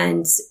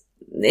 And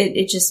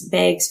it just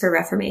begs for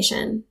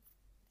reformation.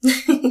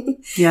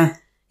 Yeah.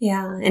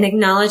 Yeah. An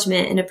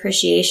acknowledgement and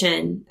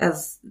appreciation of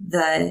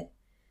the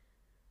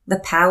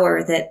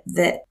power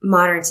that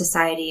modern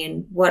society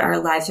and what our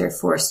lives are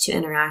forced to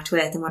interact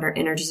with, and what our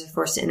energies are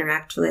forced to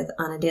interact with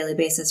on a daily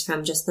basis,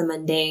 from just the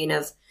mundane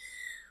of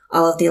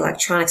all of the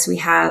electronics we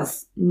have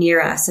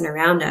near us and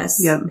around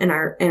us, and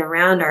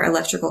around our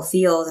electrical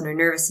field and our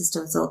nervous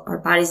systems, our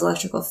body's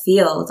electrical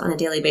field on a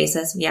daily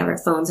basis. We have our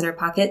phones in our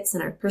pockets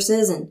and our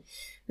purses, and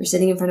we're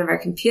sitting in front of our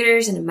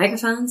computers and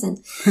microphones,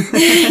 and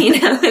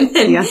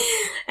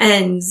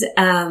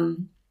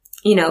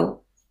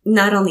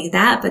not only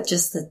that, but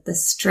just the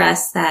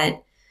stress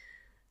that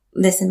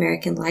this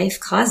American life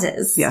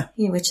causes,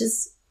 which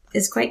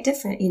is quite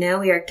different.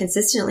 We are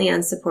consistently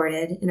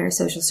unsupported in our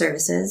social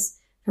services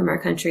from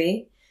our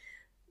country.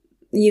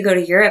 You go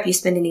to Europe, you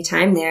spend any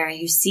time there,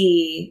 you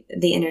see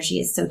the energy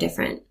is so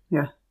different.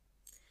 Yeah.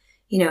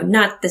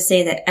 Not to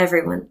say that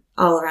everyone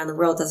all around the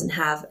world doesn't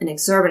have an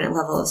exorbitant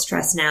level of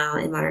stress now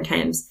in modern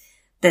times,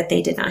 that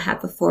they did not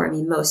have before. I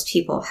mean, most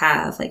people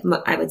have, like,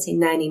 I would say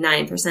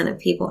 99% of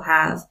people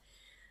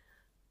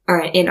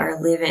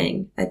are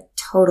living a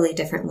totally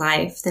different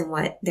life than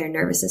what their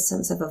nervous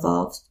systems have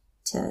evolved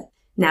to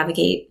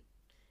navigate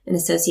and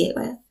associate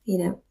with, you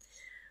know.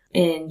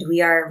 And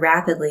we are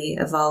rapidly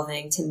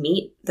evolving to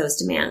meet those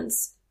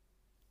demands.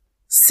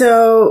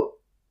 So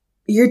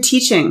you're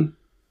teaching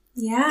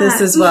this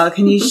as well.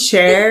 Can you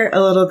share a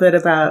little bit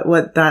about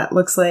what that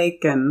looks like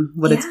and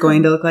what it's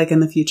going to look like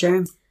in the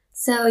future?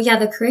 So yeah,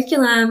 the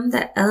curriculum,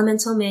 the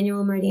Elemental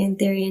Manual Meridian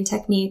Theory and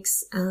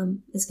Techniques,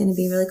 is going to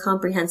be really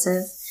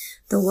comprehensive.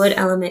 The wood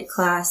element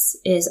class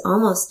is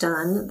almost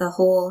done. The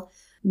whole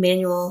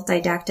manual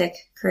didactic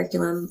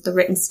curriculum, the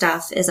written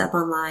stuff, is up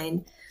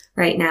online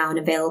right now and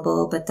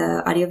available, but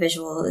the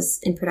audiovisual is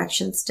in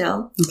production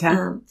still. Okay.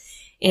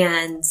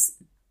 And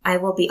I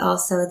will be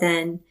also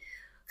then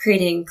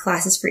creating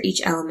classes for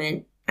each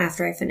element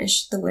after I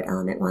finish the wood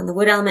element one. The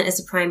wood element is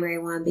the primary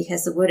one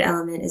because the wood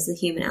element is the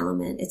human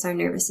element. It's our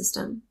nervous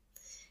system.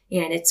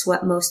 And it's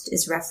what most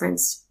is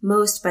referenced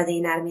most by the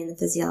anatomy and the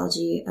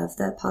physiology of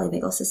the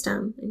polyvagal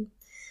system and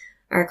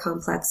our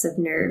complex of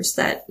nerves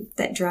that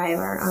drive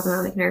our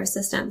autonomic nervous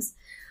systems.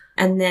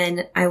 And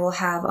then I will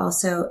have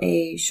also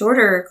a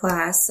shorter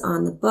class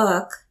on the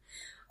book.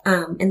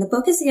 And the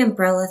book is the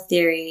umbrella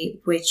theory,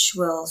 which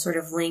will sort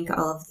of link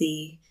all of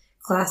the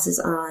classes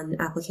on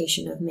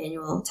application of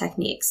manual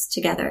techniques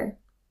together.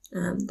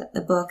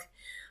 The book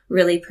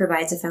really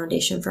provides a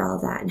foundation for all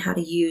of that and how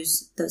to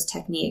use those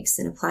techniques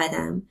and apply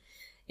them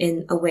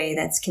in a way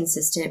that's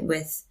consistent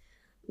with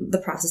the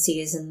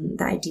processes and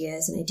the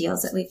ideas and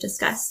ideals that we've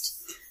discussed.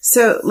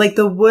 So like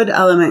the wood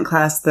element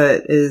class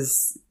that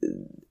is,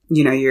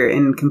 you know, you're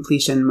in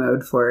completion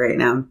mode for right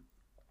now,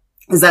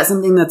 is that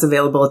something that's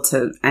available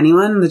to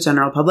anyone, the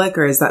general public,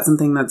 or is that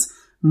something that's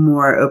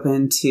more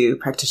open to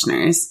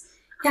practitioners?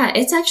 Yeah,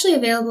 it's actually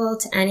available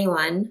to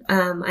anyone.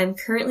 I'm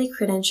currently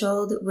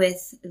credentialed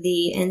with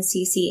the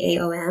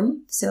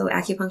NCCAOM, so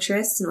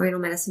acupuncturists and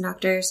oriental medicine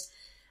doctors,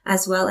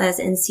 as well as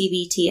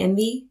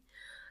NCBTMB,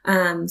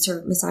 sort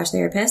of massage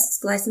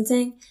therapists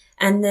licensing.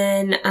 And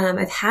then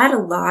I've had a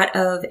lot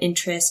of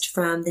interest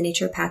from the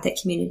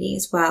naturopathic community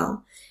as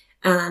well.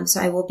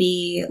 So I will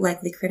be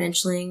likely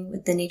credentialing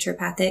with the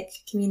naturopathic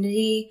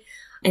community,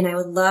 and I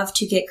would love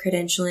to get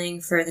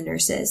credentialing for the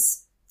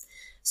nurses.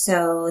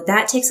 So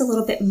that takes a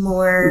little bit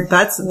more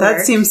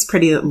That seems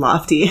pretty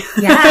lofty.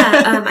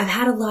 Yeah. I've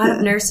had a lot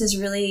of nurses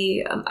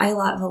really, I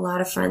have a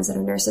lot of friends that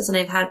are nurses, and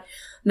I've had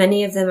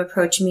many of them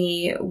approach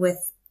me with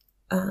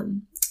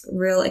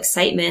real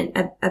excitement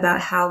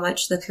about how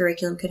much the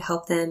curriculum could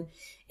help them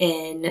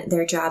in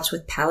their jobs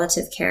with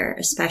palliative care,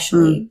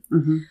 especially.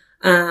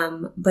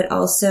 Mm-hmm. But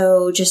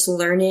also just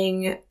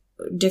learning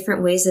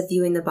different ways of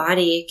viewing the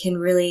body can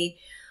really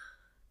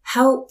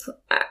help.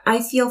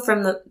 I feel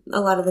from a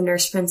lot of the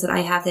nurse friends that I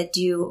have that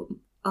do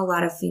a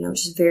lot of,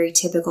 just very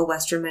typical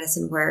Western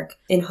medicine work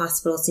in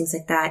hospitals, things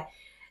like that.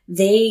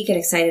 They get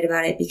excited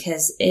about it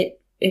because it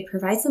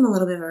provides them a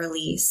little bit of a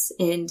release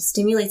and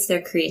stimulates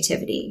their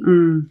creativity.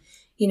 Mm.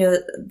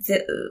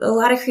 A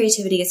lot of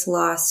creativity gets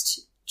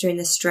lost during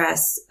the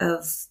stress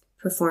of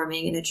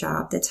performing in a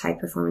job that's high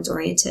performance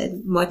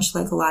oriented, much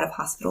like a lot of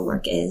hospital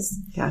work is.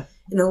 Yeah.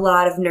 And a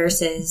lot of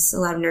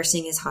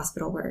nursing is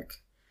hospital work.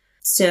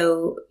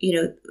 So,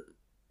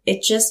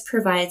 it just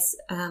provides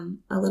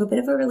a little bit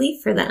of a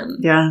relief for them.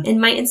 Yeah.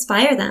 And might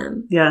inspire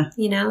them. Yeah.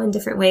 In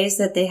different ways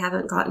that they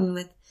haven't gotten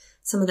with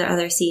some of their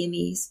other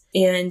CMEs.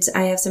 And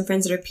I have some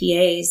friends that are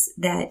PAs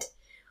that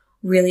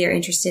really are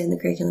interested in the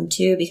curriculum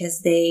too,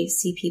 because they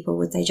see people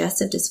with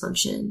digestive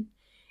dysfunction.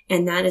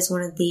 And that is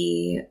one of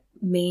the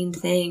main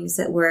things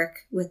that work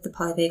with the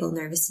polyvagal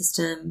nervous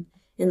system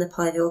and the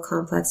polyvagal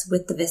complex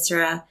with the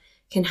viscera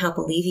can help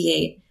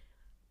alleviate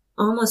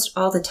almost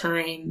all the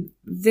time,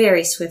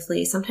 very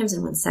swiftly, sometimes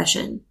in one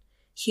session.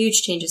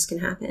 Huge changes can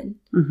happen.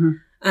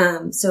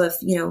 Mm-hmm. So if,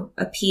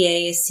 a PA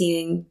is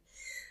seeing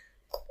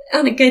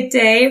on a good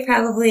day,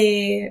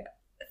 probably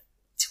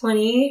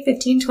 20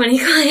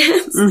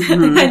 clients.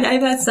 Mm-hmm.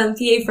 I've had some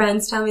PA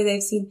friends tell me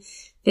they've seen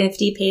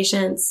 50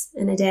 patients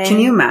in a day. Can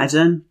you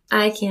imagine?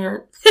 I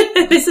can't.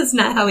 This is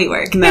not how we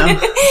work. No.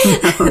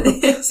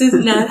 This is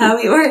not how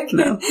we work.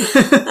 No.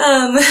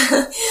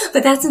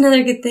 But that's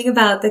another good thing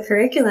about the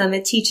curriculum.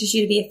 It teaches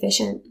you to be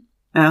efficient.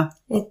 Oh.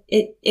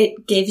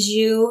 It gives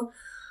you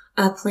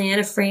a plan,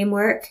 a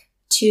framework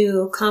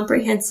to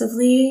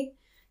comprehensively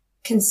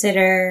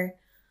consider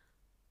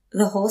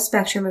the whole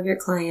spectrum of your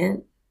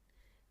client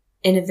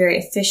in a very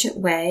efficient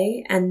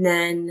way, and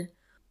then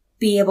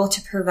be able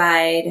to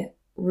provide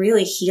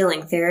really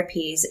healing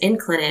therapies in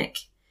clinic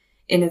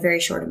in a very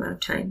short amount of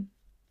time.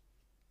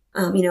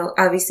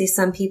 Obviously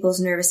some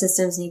people's nervous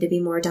systems need to be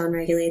more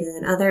downregulated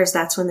than others.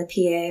 That's when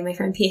my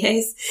friend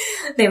PAs,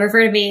 they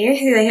refer to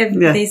me.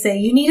 They say,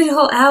 you need a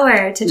whole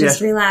hour to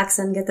just relax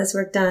and get this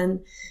work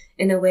done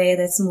in a way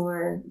that's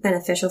more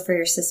beneficial for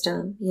your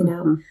system,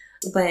 Mm-hmm.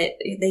 But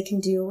they can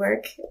do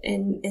work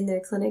in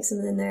their clinics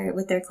and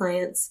with their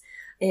clients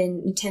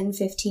in 10,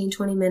 15,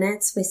 20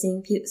 minutes by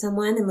seeing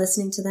someone and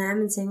listening to them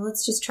and saying,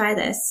 let's just try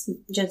this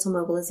gentle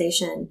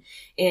mobilization.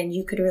 And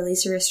you could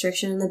release a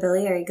restriction in the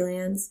biliary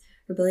glands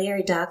or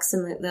biliary ducts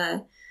and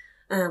the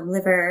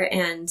liver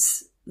and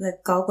the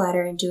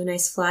gallbladder and do a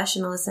nice flush.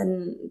 And all of a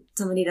sudden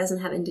somebody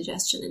doesn't have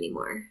indigestion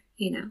anymore,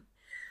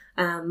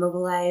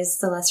 mobilize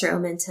the lesser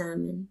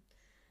omentum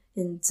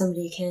and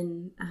somebody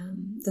can,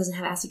 doesn't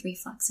have acid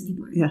reflux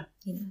anymore. Yeah.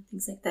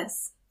 Things like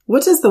this.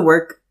 What does the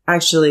work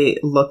actually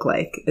look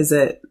like? Is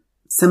it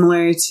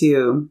similar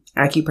to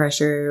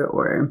acupressure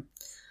or?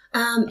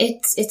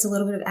 It's a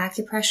little bit of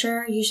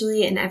acupressure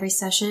usually in every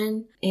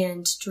session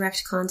and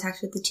direct contact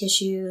with the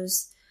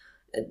tissues.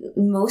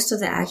 Most of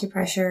the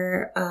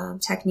acupressure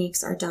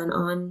techniques are done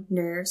on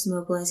nerves,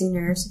 mobilizing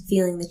nerves,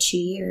 feeling the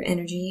chi or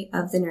energy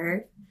of the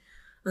nerve,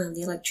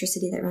 the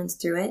electricity that runs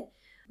through it,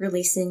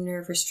 releasing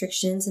nerve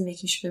restrictions and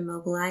making sure they're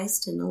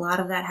mobilized. And a lot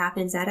of that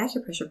happens at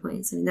acupressure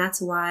points. I mean,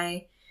 that's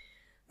why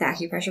the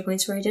acupressure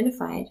points were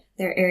identified.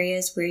 They're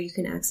areas where you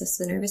can access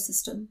the nervous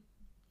system.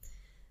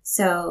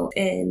 So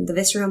in the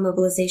visceral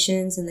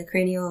mobilizations and the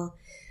cranial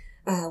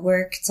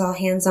work, it's all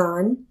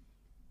hands-on.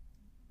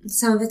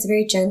 Some of it's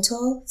very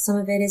gentle. Some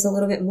of it is a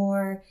little bit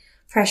more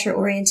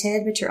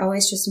pressure-oriented, but you're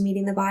always just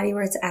meeting the body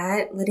where it's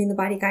at, letting the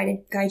body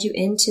guide you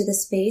into the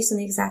space and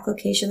the exact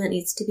location that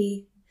needs to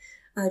be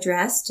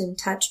addressed and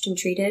touched and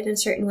treated in a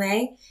certain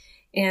way.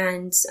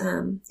 And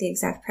the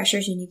exact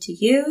pressures you need to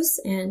use.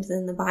 And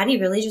then the body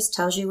really just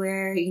tells you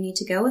where you need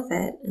to go with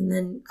it and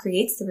then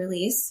creates the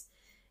release.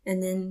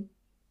 And then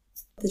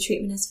the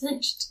treatment is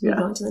finished. Yeah. We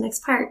go on to the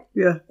next part.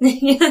 Yeah.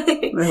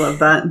 I love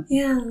that.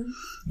 Yeah.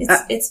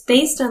 It's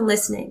based on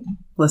listening.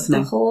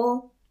 Listening. The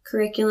whole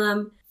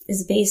curriculum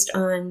is based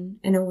on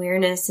an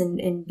awareness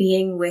and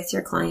being with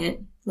your client,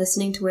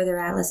 listening to where they're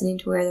at, listening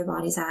to where their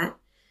body's at.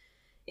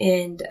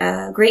 And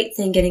a great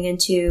thing getting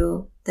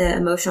into the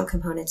emotional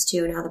components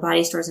too and how the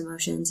body stores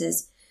emotions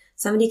is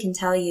somebody can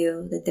tell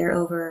you that they're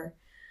over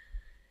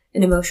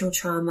an emotional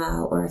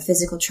trauma or a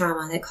physical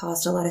trauma that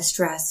caused a lot of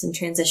stress and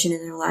transition in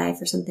their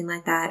life or something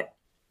like that.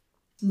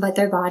 But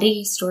their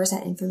body stores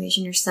that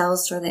information. Your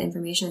cells store that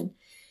information.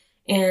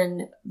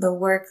 And the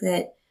work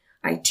that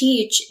I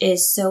teach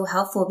is so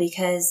helpful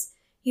because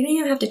you don't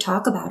even have to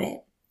talk about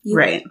it.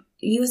 Right.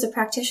 You as a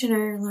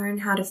practitioner learn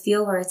how to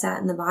feel where it's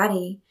at in the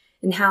body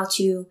and how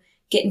to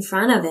get in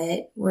front of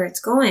it where it's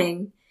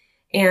going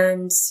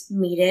and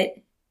meet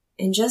it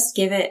and just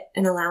give it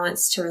an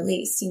allowance to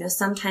release.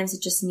 Sometimes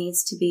it just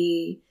needs to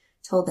be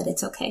told that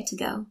it's okay to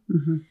go.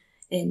 Mm-hmm.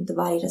 And the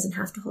body doesn't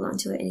have to hold on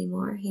to it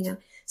anymore,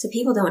 So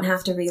people don't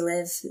have to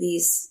relive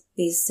these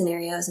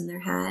scenarios in their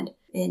head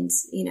and,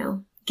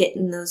 get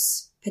in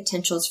those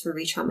potentials for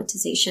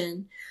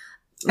re-traumatization.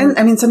 And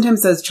I mean,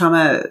 sometimes those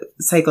trauma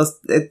cycles,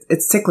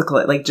 it's cyclical.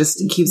 It like just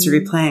keeps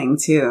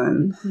replaying too.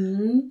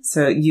 And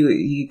so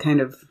you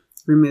kind of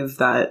remove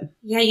that.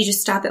 Yeah. You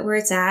just stop it where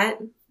it's at,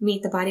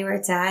 meet the body where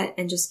it's at,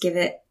 and just give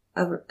it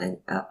an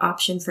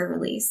option for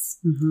release.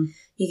 Mm-hmm.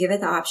 You give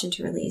it the option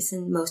to release.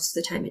 And most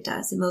of the time it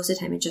does. And most of the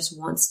time it just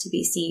wants to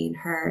be seen,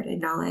 heard,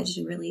 acknowledged,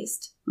 and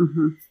released.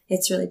 Mm-hmm.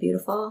 It's really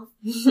beautiful.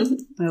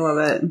 I love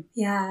it.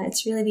 Yeah,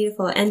 it's really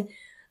beautiful. And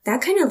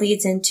that kind of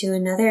leads into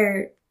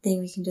another thing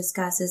we can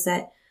discuss is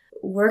that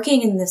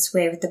working in this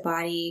way with the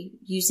body,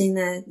 using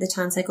the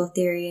Tan cycle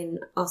theory and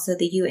also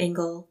the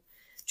U-angle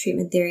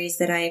treatment theories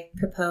that I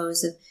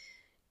propose of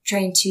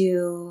trying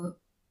to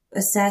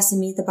assess and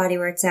meet the body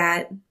where it's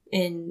at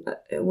and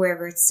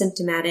wherever it's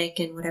symptomatic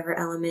and whatever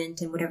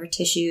element and whatever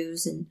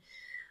tissues. And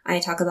I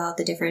talk about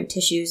the different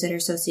tissues that are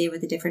associated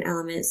with the different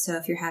elements. So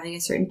if you're having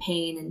a certain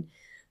pain and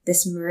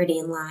this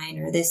meridian line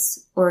or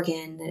this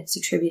organ that's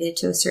attributed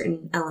to a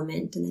certain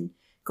element and then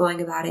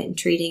going about it and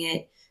treating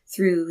it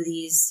through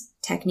these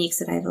techniques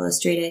that I've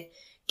illustrated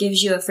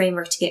gives you a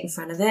framework to get in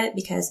front of it.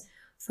 Because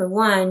for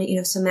one,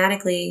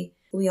 somatically,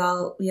 we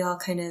all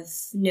kind of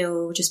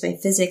know just by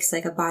physics,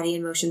 like a body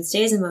in motion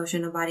stays in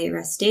motion, a body at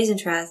rest stays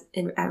at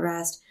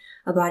rest,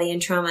 a body in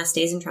trauma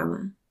stays in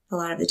trauma a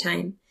lot of the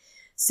time.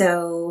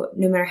 So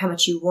no matter how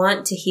much you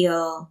want to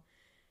heal,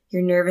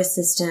 your nervous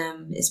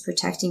system is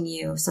protecting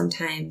you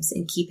sometimes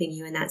and keeping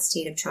you in that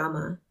state of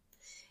trauma.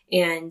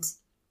 And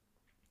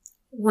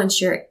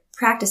once you're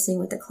practicing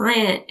with the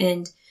client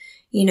and,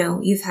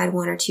 you've had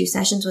 1 or 2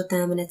 sessions with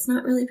them and it's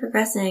not really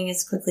progressing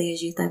as quickly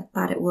as you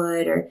thought it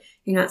would, or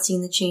you're not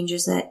seeing the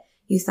changes that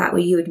you thought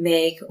you would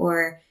make,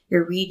 or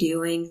you're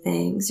redoing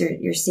things, or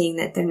you're seeing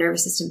that their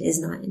nervous system is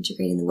not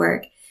integrating the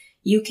work,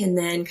 you can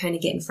then kind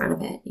of get in front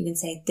of it. You can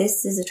say,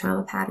 this is a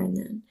trauma pattern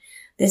then.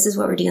 This is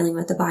what we're dealing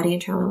with. The body in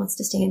trauma wants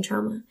to stay in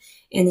trauma.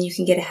 And then you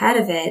can get ahead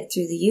of it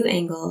through the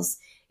U-angles.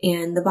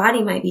 And the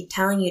body might be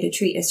telling you to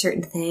treat a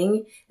certain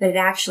thing, but it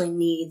actually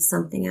needs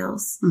something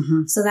else.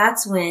 Mm-hmm. So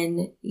that's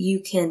when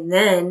you can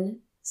then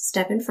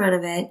step in front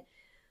of it,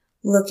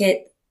 look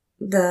at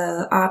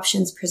the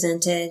options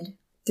presented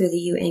through the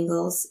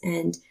U-angles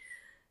and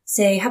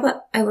say, how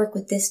about I work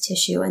with this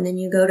tissue? And then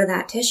you go to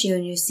that tissue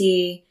and you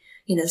see,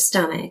 the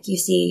stomach. You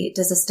see,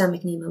 does the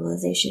stomach need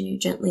mobilization? You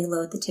gently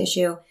load the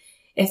tissue.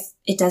 if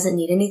it doesn't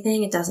need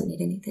anything, it doesn't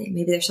need anything.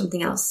 Maybe there's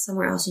something else,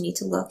 somewhere else you need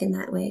to look in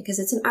that way, because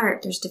it's an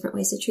art. There's different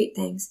ways to treat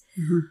things.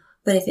 Mm-hmm.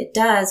 But if it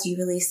does, you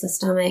release the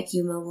stomach,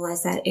 you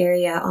mobilize that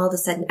area, all of a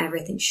sudden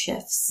everything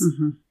shifts.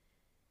 Mm-hmm.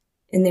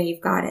 And there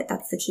you've got it.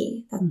 That's the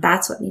key.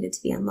 That's what needed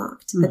to be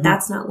unlocked. Mm-hmm. But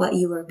that's not what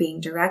you were being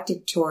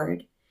directed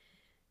toward,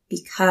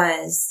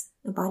 because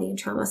a body in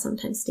trauma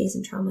sometimes stays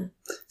in trauma.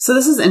 So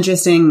this is an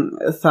interesting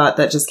thought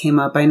that just came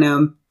up. I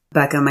know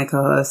Becca, my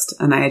co-host,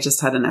 and I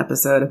just had an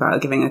episode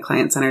about giving a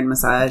client-centered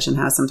massage and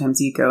how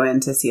sometimes you go in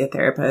to see a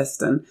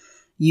therapist and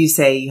you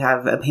say you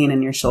have a pain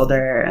in your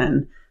shoulder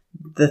and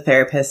the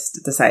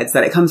therapist decides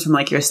that it comes from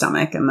like your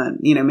stomach, and that,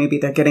 you know, maybe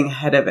they're getting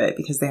ahead of it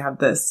because they have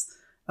this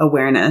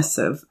awareness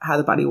of how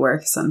the body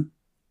works, and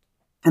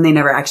they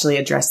never actually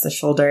address the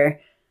shoulder.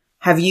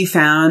 Have you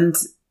found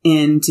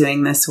in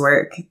doing this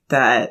work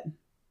that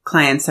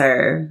clients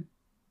are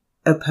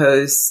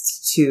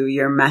opposed to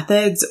your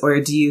methods,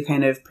 or do you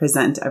kind of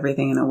present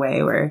everything in a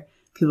way where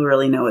people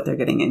really know what they're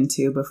getting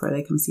into before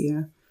they come see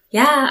you?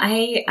 Yeah,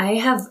 I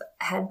have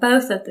had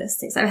both of those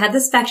things. I've had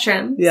the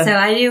spectrum. Yeah. So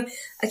I do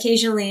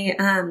occasionally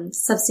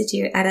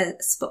substitute at a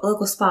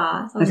local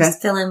spa. I'll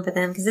just fill in for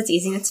them because it's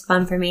easy and it's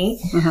fun for me.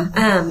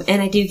 Uh-huh.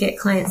 And I do get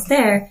clients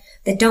there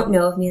that don't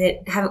know of me,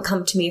 that haven't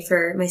come to me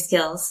for my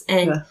skills.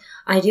 And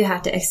I do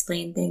have to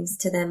explain things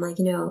to them, like,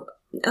 you know,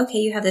 okay,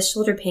 you have this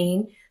shoulder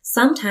pain.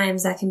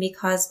 Sometimes that can be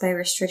caused by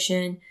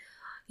restriction,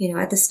 you know,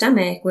 at the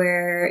stomach,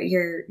 where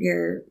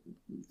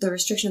the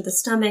restriction of the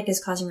stomach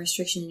is causing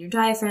restriction in your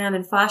diaphragm,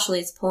 and fascially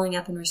it's pulling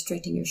up and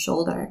restricting your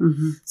shoulder.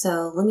 Mm-hmm.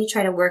 So let me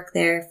try to work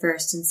there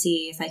first and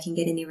see if I can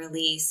get any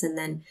release, and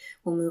then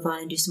we'll move on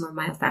and do some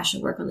more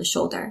myofascial work on the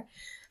shoulder.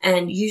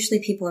 And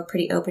usually people are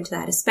pretty open to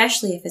that,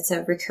 especially if it's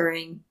a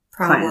recurring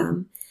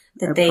problem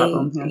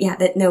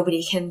that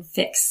nobody can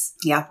fix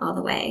all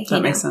the way.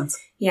 That makes sense.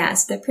 Yeah,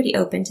 so they're pretty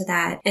open to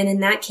that. And in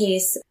that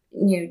case,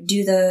 you know,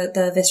 do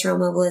the visceral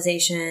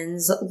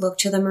mobilizations, look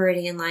to the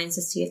meridian lines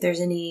to see if there's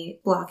any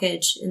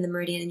blockage in the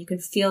meridian. And you can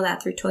feel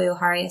that through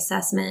Toyo-Hari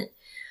assessment,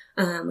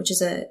 which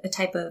is a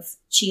type of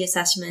chi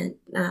assessment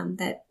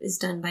that is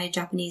done by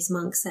Japanese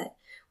monks that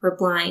were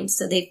blind.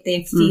 So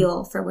they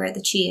feel for where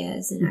the chi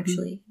is and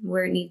actually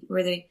where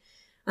the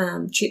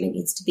treatment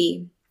needs to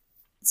be.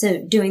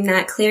 So doing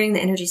that, clearing the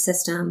energy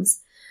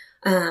systems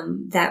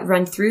that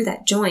run through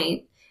that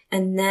joint,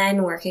 and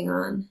then working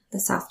on the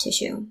soft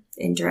tissue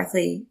and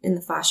directly in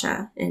the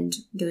fascia and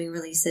doing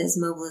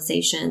releases,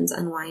 mobilizations,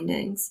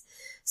 unwindings.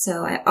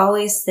 So I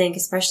always think,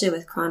 especially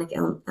with chronic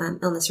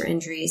illness or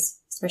injuries,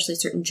 especially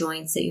certain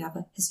joints that you have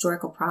a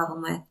historical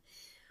problem with,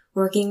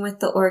 working with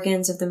the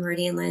organs of the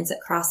meridian lines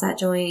that cross that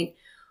joint,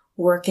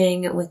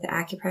 working with the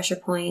acupressure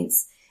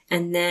points,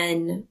 and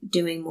then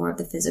doing more of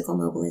the physical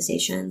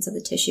mobilizations of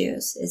the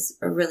tissues is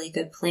a really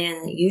good plan.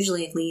 And it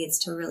usually leads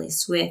to really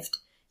swift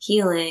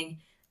healing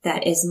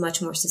that is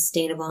much more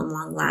sustainable and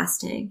long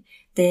lasting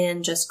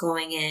than just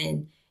going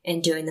in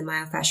and doing the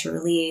myofascial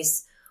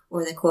release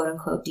or the quote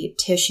unquote deep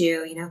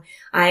tissue. You know,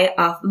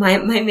 my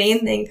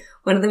main thing,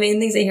 one of the main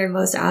things I hear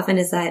most often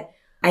is that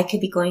I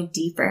could be going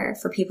deeper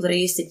for people that are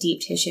used to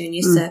deep tissue and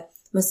used to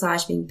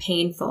massage being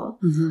painful.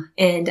 Mm-hmm.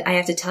 And I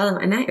have to tell them,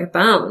 I'm at your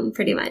bone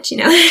pretty much, you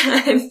know,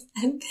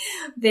 I'm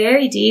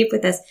very deep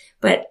with this,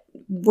 but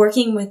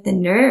working with the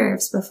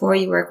nerves before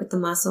you work with the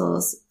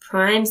muscles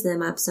primes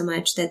them up so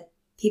much that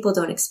people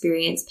don't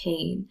experience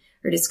pain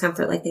or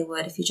discomfort like they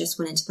would if you just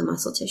went into the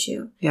muscle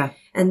tissue. Yeah.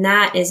 And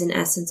that is in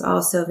essence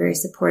also very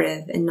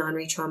supportive and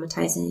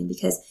non-re-traumatizing,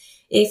 because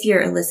if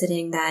you're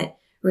eliciting that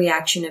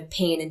reaction of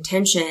pain and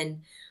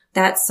tension,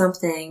 that's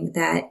something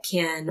that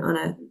can, on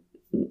a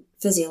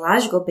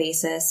physiological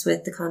basis,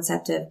 with the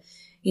concept of,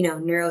 you know,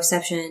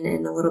 neuroception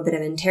and a little bit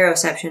of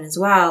interoception as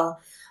well,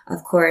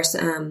 of course,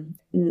 and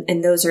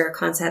those are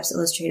concepts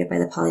illustrated by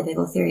the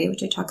polyvagal theory,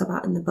 which I talk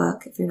about in the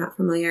book, if you're not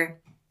familiar.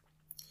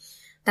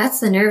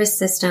 That's the nervous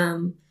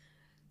system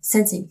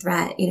sensing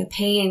threat. You know,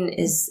 pain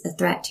is a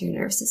threat to your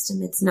nervous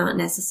system. It's not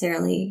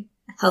necessarily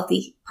a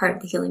healthy part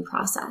of the healing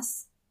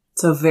process.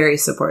 So very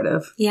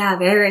supportive. Yeah,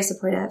 very, very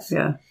supportive.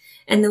 Yeah.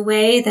 And the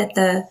way that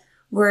the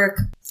work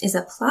is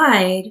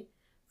applied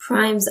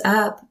primes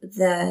up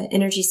the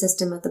energy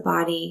system of the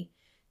body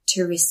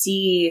to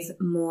receive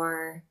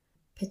more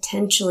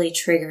potentially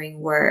triggering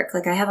work.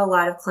 Like I have a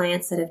lot of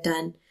clients that have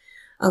done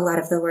a lot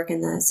of the work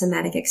in the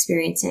somatic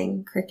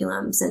experiencing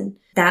curriculums, and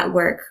that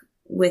work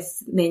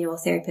with manual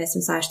therapists,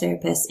 massage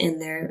therapists,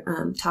 and their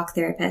talk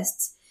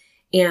therapists.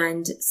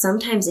 And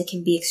sometimes it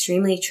can be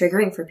extremely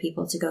triggering for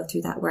people to go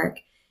through that work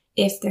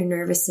if their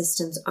nervous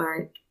systems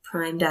aren't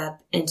primed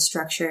up and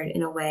structured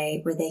in a way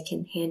where they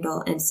can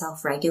handle and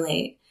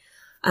self-regulate.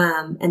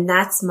 And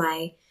that's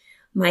my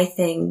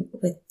thing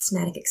with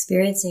somatic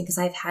experiencing, because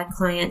I've had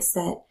clients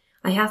that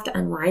I have to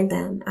unwind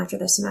them after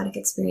their somatic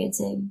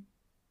experiencing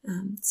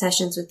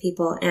sessions with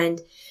people, and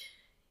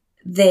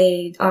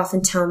they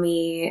often tell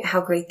me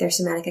how great their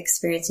somatic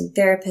experiencing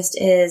therapist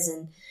is,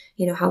 and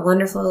you know how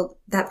wonderful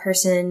that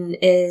person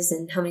is,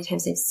 and how many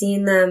times they've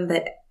seen them.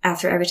 But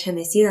after every time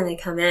they see them, they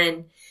come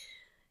in,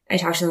 I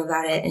talked to them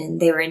about it, and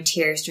they were in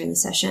tears during the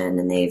session,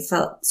 and they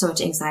felt so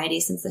much anxiety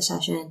since the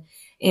session.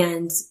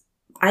 And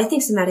I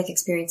think somatic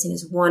experiencing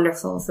is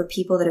wonderful for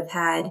people that have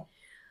had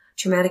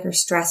traumatic or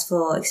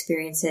stressful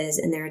experiences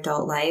in their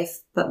adult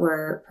life, but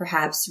were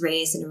perhaps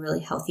raised in a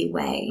really healthy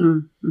way.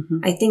 Mm-hmm.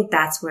 I think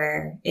that's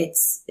where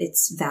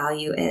its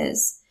value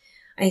is.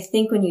 I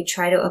think when you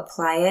try to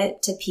apply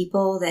it to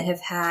people that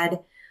have had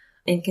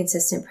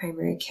inconsistent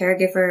primary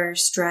caregiver,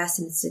 stress,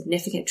 and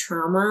significant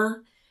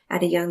trauma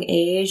at a young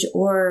age,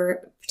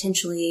 or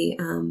potentially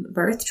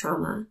birth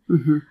trauma,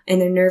 mm-hmm.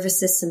 and their nervous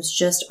systems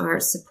just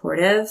aren't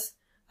supportive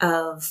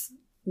of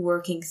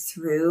working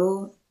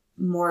through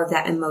more of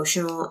that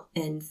emotional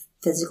and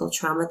physical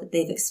trauma that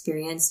they've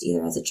experienced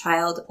either as a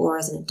child or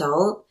as an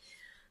adult,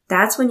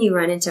 that's when you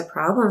run into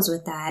problems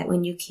with that,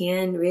 when you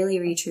can really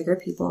re-trigger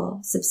people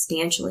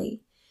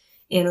substantially.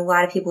 And a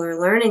lot of people are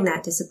learning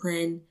that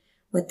discipline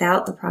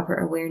without the proper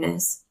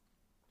awareness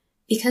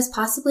because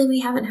possibly we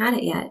haven't had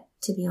it yet,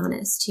 to be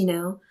honest, you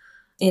know,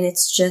 and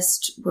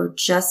we're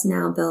just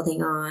now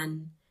building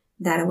on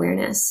that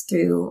awareness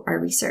through our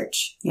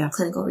research,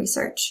 clinical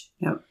research.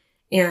 Yep.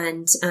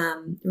 And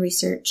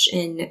research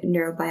in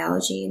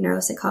neurobiology and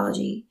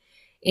neuropsychology.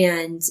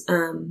 And,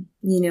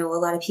 you know,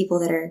 a lot of people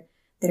that are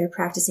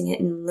practicing it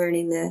and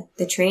learning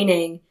the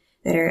training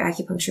that are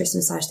acupuncturists,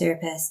 massage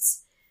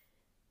therapists,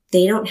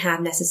 they don't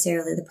have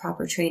necessarily the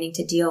proper training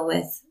to deal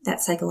with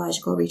that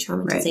psychological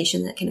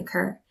re-traumatization that can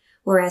occur.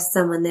 Whereas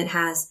someone that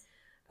has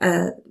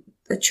a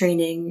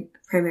training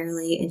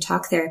primarily in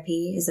talk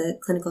therapy, is a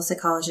clinical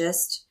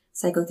psychologist,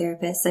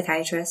 psychotherapist,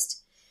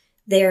 psychiatrist,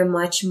 they are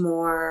much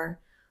more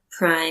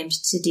primed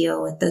to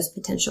deal with those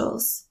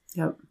potentials,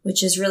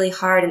 which is really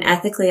hard. And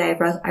ethically, I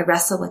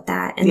wrestle with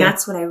that. And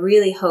that's what I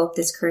really hope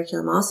this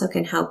curriculum also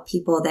can help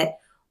people that,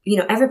 you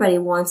know, everybody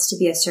wants to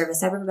be of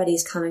service.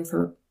 Everybody's coming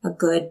from a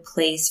good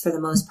place for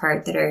the most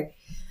part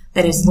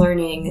that is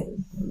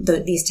learning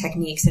these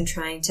techniques and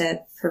trying to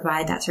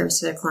provide that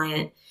service to their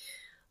client,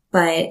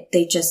 but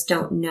they just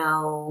don't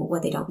know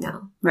what they don't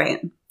know.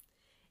 Right.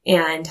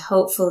 And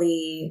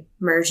hopefully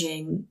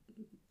merging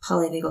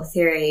polyvagal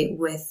theory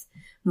with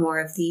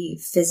more of the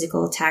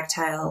physical,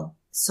 tactile,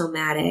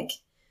 somatic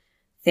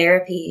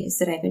therapies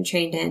that I've been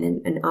trained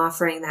in and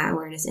offering that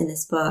awareness in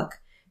this book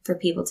for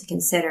people to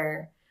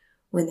consider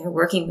when they're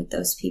working with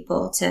those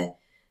people to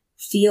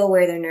feel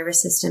where their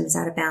nervous system is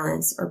out of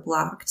balance or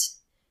blocked,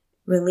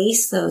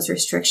 release those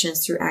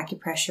restrictions through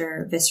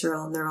acupressure,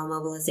 visceral neural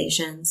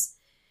mobilizations,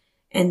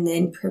 and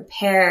then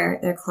prepare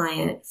their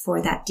client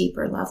for that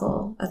deeper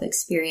level of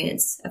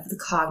experience, of the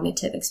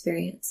cognitive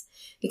experience.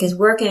 Because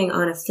working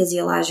on a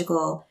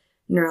physiological,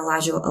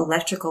 neurological,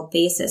 electrical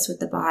basis with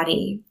the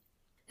body,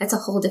 that's a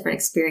whole different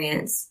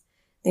experience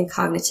than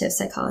cognitive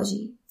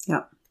psychology.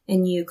 Yeah.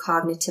 And you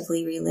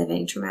cognitively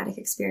reliving traumatic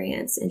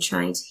experience and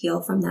trying to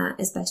heal from that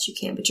as best you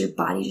can, but your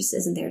body just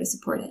isn't there to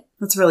support it.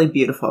 That's really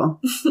beautiful.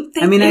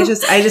 I mean, I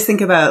just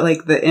think about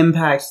like the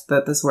impact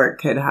that this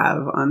work could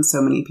have on so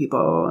many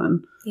people,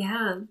 and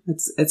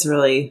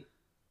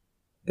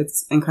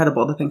it's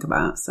incredible to think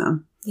about. So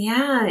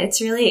yeah,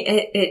 it's really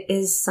it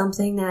is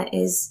something that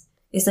is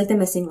like the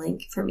missing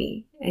link for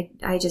me.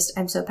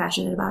 I'm so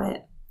passionate about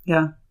it.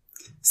 Yeah.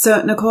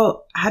 So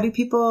Nicole, how do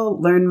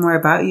people learn more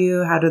about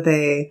you? How do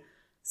they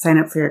sign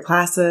up for your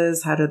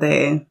classes? How do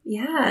they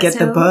get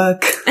the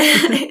book?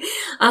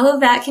 All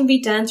of that can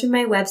be done through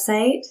my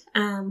website,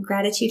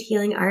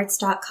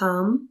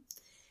 gratitudehealingarts.com.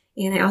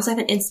 And I also have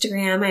an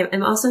Instagram.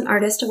 I'm also an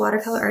artist, a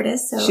watercolor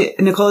artist. So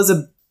Nicole is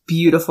a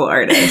beautiful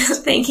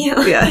artist. Thank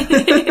you. Yeah.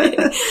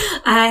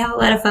 I have a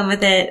lot of fun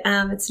with it.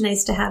 It's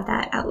nice to have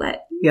that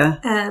outlet. Yeah.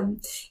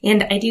 And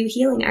I do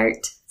healing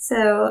art.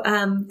 So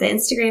the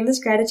Instagram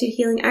is Gratitude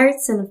Healing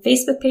Arts, and the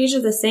Facebook page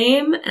are the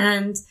same.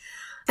 And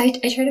I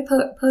try to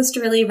post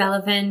really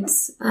relevant,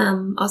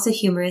 also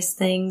humorous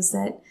things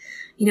that,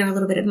 you know, are a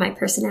little bit of my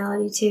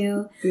personality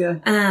too. Yeah.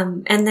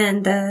 And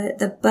then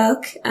the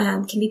book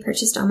can be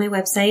purchased on my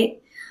website.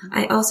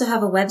 I also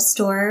have a web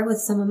store with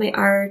some of my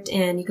art,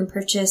 and you can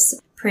purchase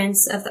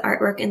prints of the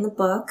artwork in the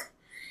book,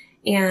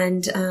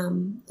 and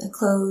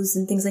clothes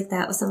and things like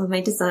that with some of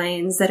my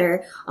designs that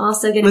are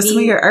also going to be... With some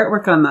of your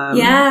artwork on them.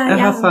 Yeah.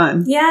 How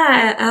fun.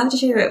 Yeah. I'll have to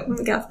show you it when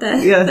we get off the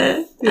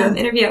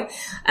interview.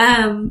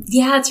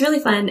 Yeah, it's really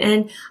fun.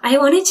 And I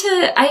wanted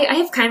to... I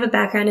have kind of a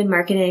background in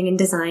marketing and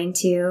design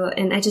too,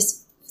 and I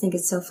just think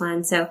it's so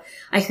fun. So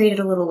I created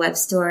a little web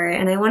store,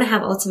 and I want to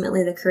have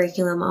ultimately the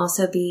curriculum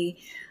also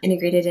be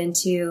integrated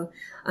into...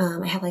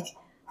 I have like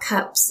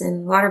cups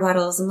and water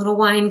bottles and little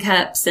wine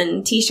cups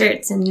and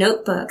t-shirts and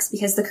notebooks,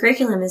 because the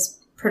curriculum is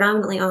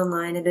predominantly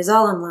online. It is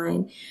all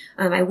online.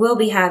 I will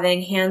be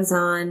having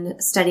hands-on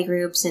study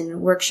groups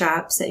and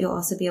workshops that you'll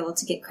also be able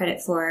to get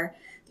credit for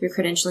through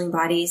credentialing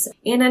bodies.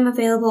 And I'm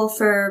available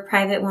for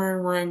private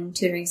one-on-one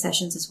tutoring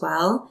sessions as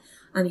well.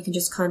 You can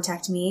just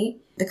contact me.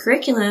 The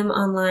curriculum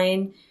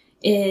online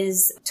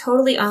is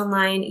totally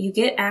online. You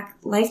get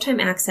lifetime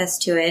access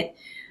to it.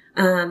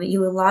 You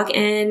will log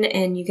in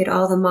and you get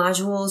all the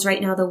modules.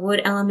 Right now, the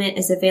wood element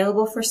is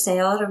available for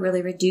sale at a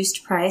really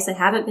reduced price. I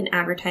haven't been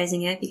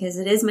advertising it because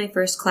it is my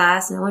first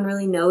class. No one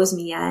really knows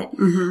me yet.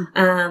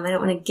 I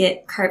don't want to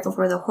get cart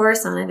before the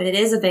horse on it, but it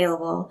is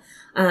available.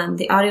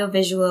 The audio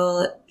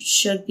visual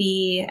should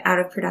be out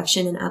of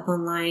production and up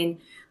online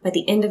by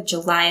the end of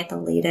July at the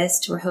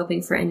latest. We're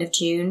hoping for end of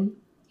June.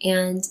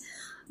 And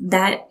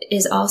that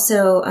is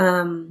also,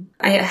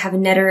 I have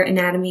Netter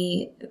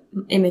anatomy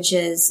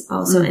images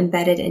also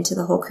embedded into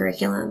the whole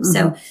curriculum.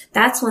 So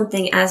that's one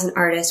thing as an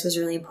artist was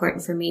really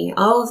important for me.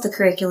 All of the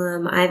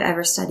curriculum I've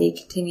ever studied,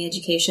 continuing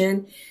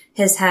education,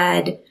 has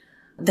had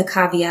the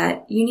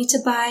caveat, you need to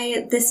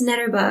buy this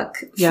Netter book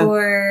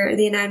for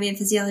the anatomy and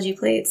physiology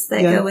plates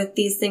that go with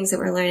these things that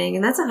we're learning.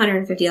 And that's a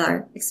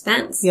 $150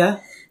 expense. Yeah.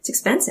 It's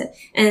expensive.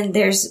 And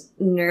there's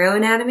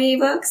neuroanatomy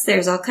books.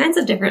 There's all kinds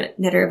of different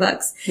Netter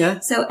books. Yeah.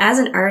 So as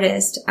an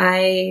artist,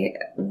 I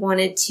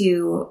wanted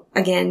to,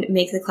 again,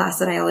 make the class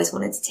that I always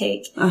wanted to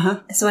take.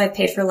 So I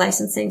paid for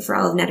licensing for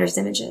all of Netter's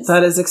images.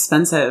 That is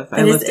expensive.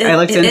 I looked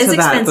into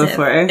that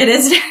before. It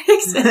is very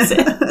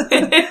expensive.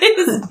 It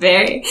is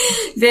very,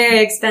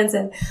 very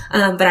expensive.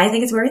 But I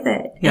think it's worth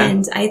it. Yeah.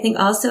 And I think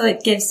also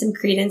it gives some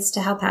credence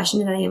to how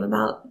passionate I am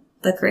about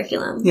the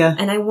curriculum. Yeah.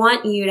 And I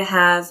want you to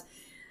have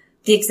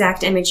the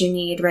exact image you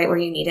need right where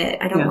you need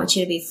it. I don't want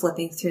you to be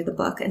flipping through the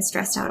book and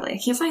stressed out. Like, I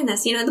can't find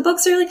this. The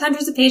books are like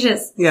hundreds of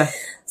pages. Yeah.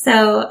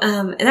 So,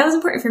 and that was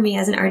important for me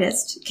as an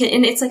artist.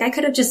 And it's like, I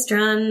could have just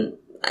drawn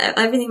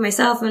everything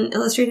myself and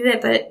illustrated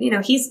it, but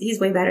he's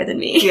way better than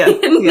me. Yeah.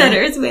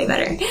 Netter is way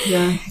better.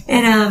 Yeah.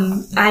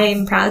 And,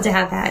 I'm proud to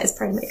have that as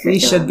part of my curriculum. You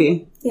should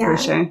be. Yeah.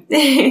 For sure.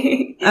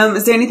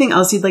 Is there anything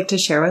else you'd like to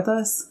share with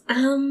us?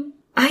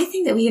 I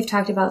think that we have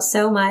talked about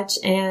so much,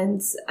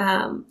 and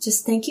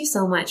just thank you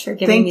so much for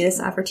giving me this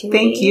opportunity.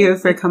 Thank you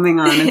for coming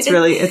on.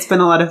 It's been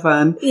a lot of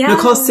fun. Yeah.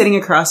 Nicole's sitting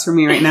across from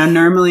me right now.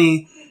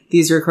 Normally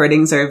these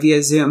recordings are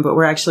via Zoom, but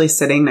we're actually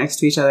sitting next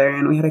to each other,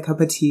 and we had a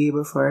cup of tea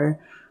before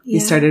we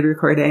started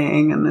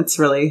recording, and it's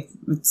been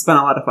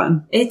a lot of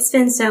fun. It's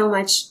been so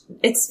much fun.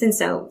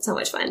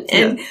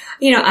 And,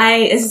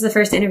 this is the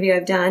first interview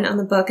I've done on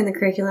the book and the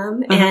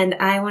curriculum, and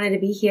I wanted to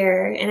be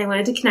here, and I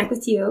wanted to connect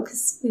with you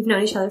because we've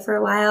known each other for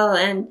a while,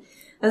 and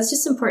it was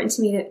just important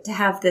to me to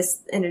have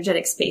this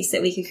energetic space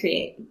that we could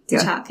create to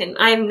talk. And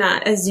I'm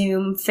not a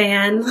Zoom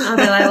fan,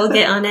 although I will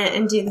get on it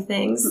and do the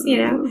things,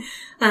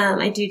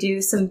 I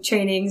do some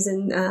trainings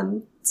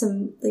and,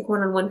 some like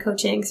one-on-one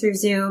coaching through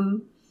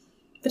Zoom.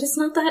 But it's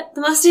not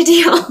the most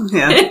ideal.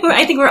 Yeah.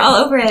 I think we're all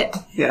over it.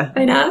 Yeah.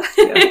 Right now.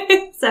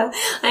 Yeah. So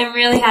I'm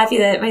really happy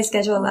that my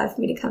schedule allowed for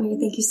me to come here.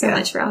 Thank you so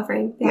much for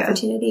offering the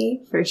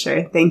opportunity. For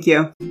sure. Thank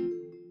you.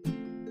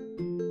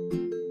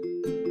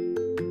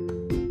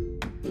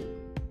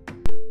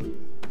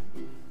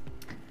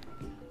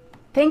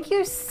 Thank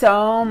you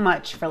so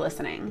much for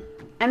listening.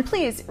 And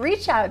please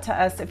reach out to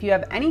us if you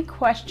have any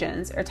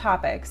questions or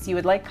topics you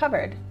would like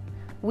covered.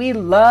 We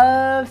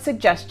love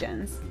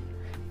suggestions.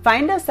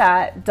 Find us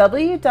at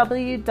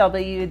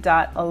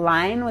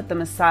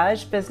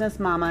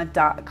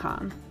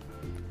www.alignwiththemassagebusinessmama.com.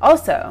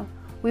 Also,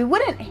 we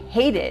wouldn't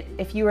hate it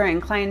if you were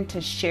inclined to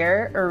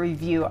share or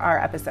review our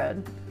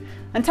episode.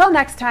 Until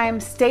next time,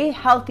 stay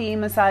healthy,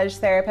 massage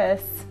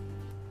therapists.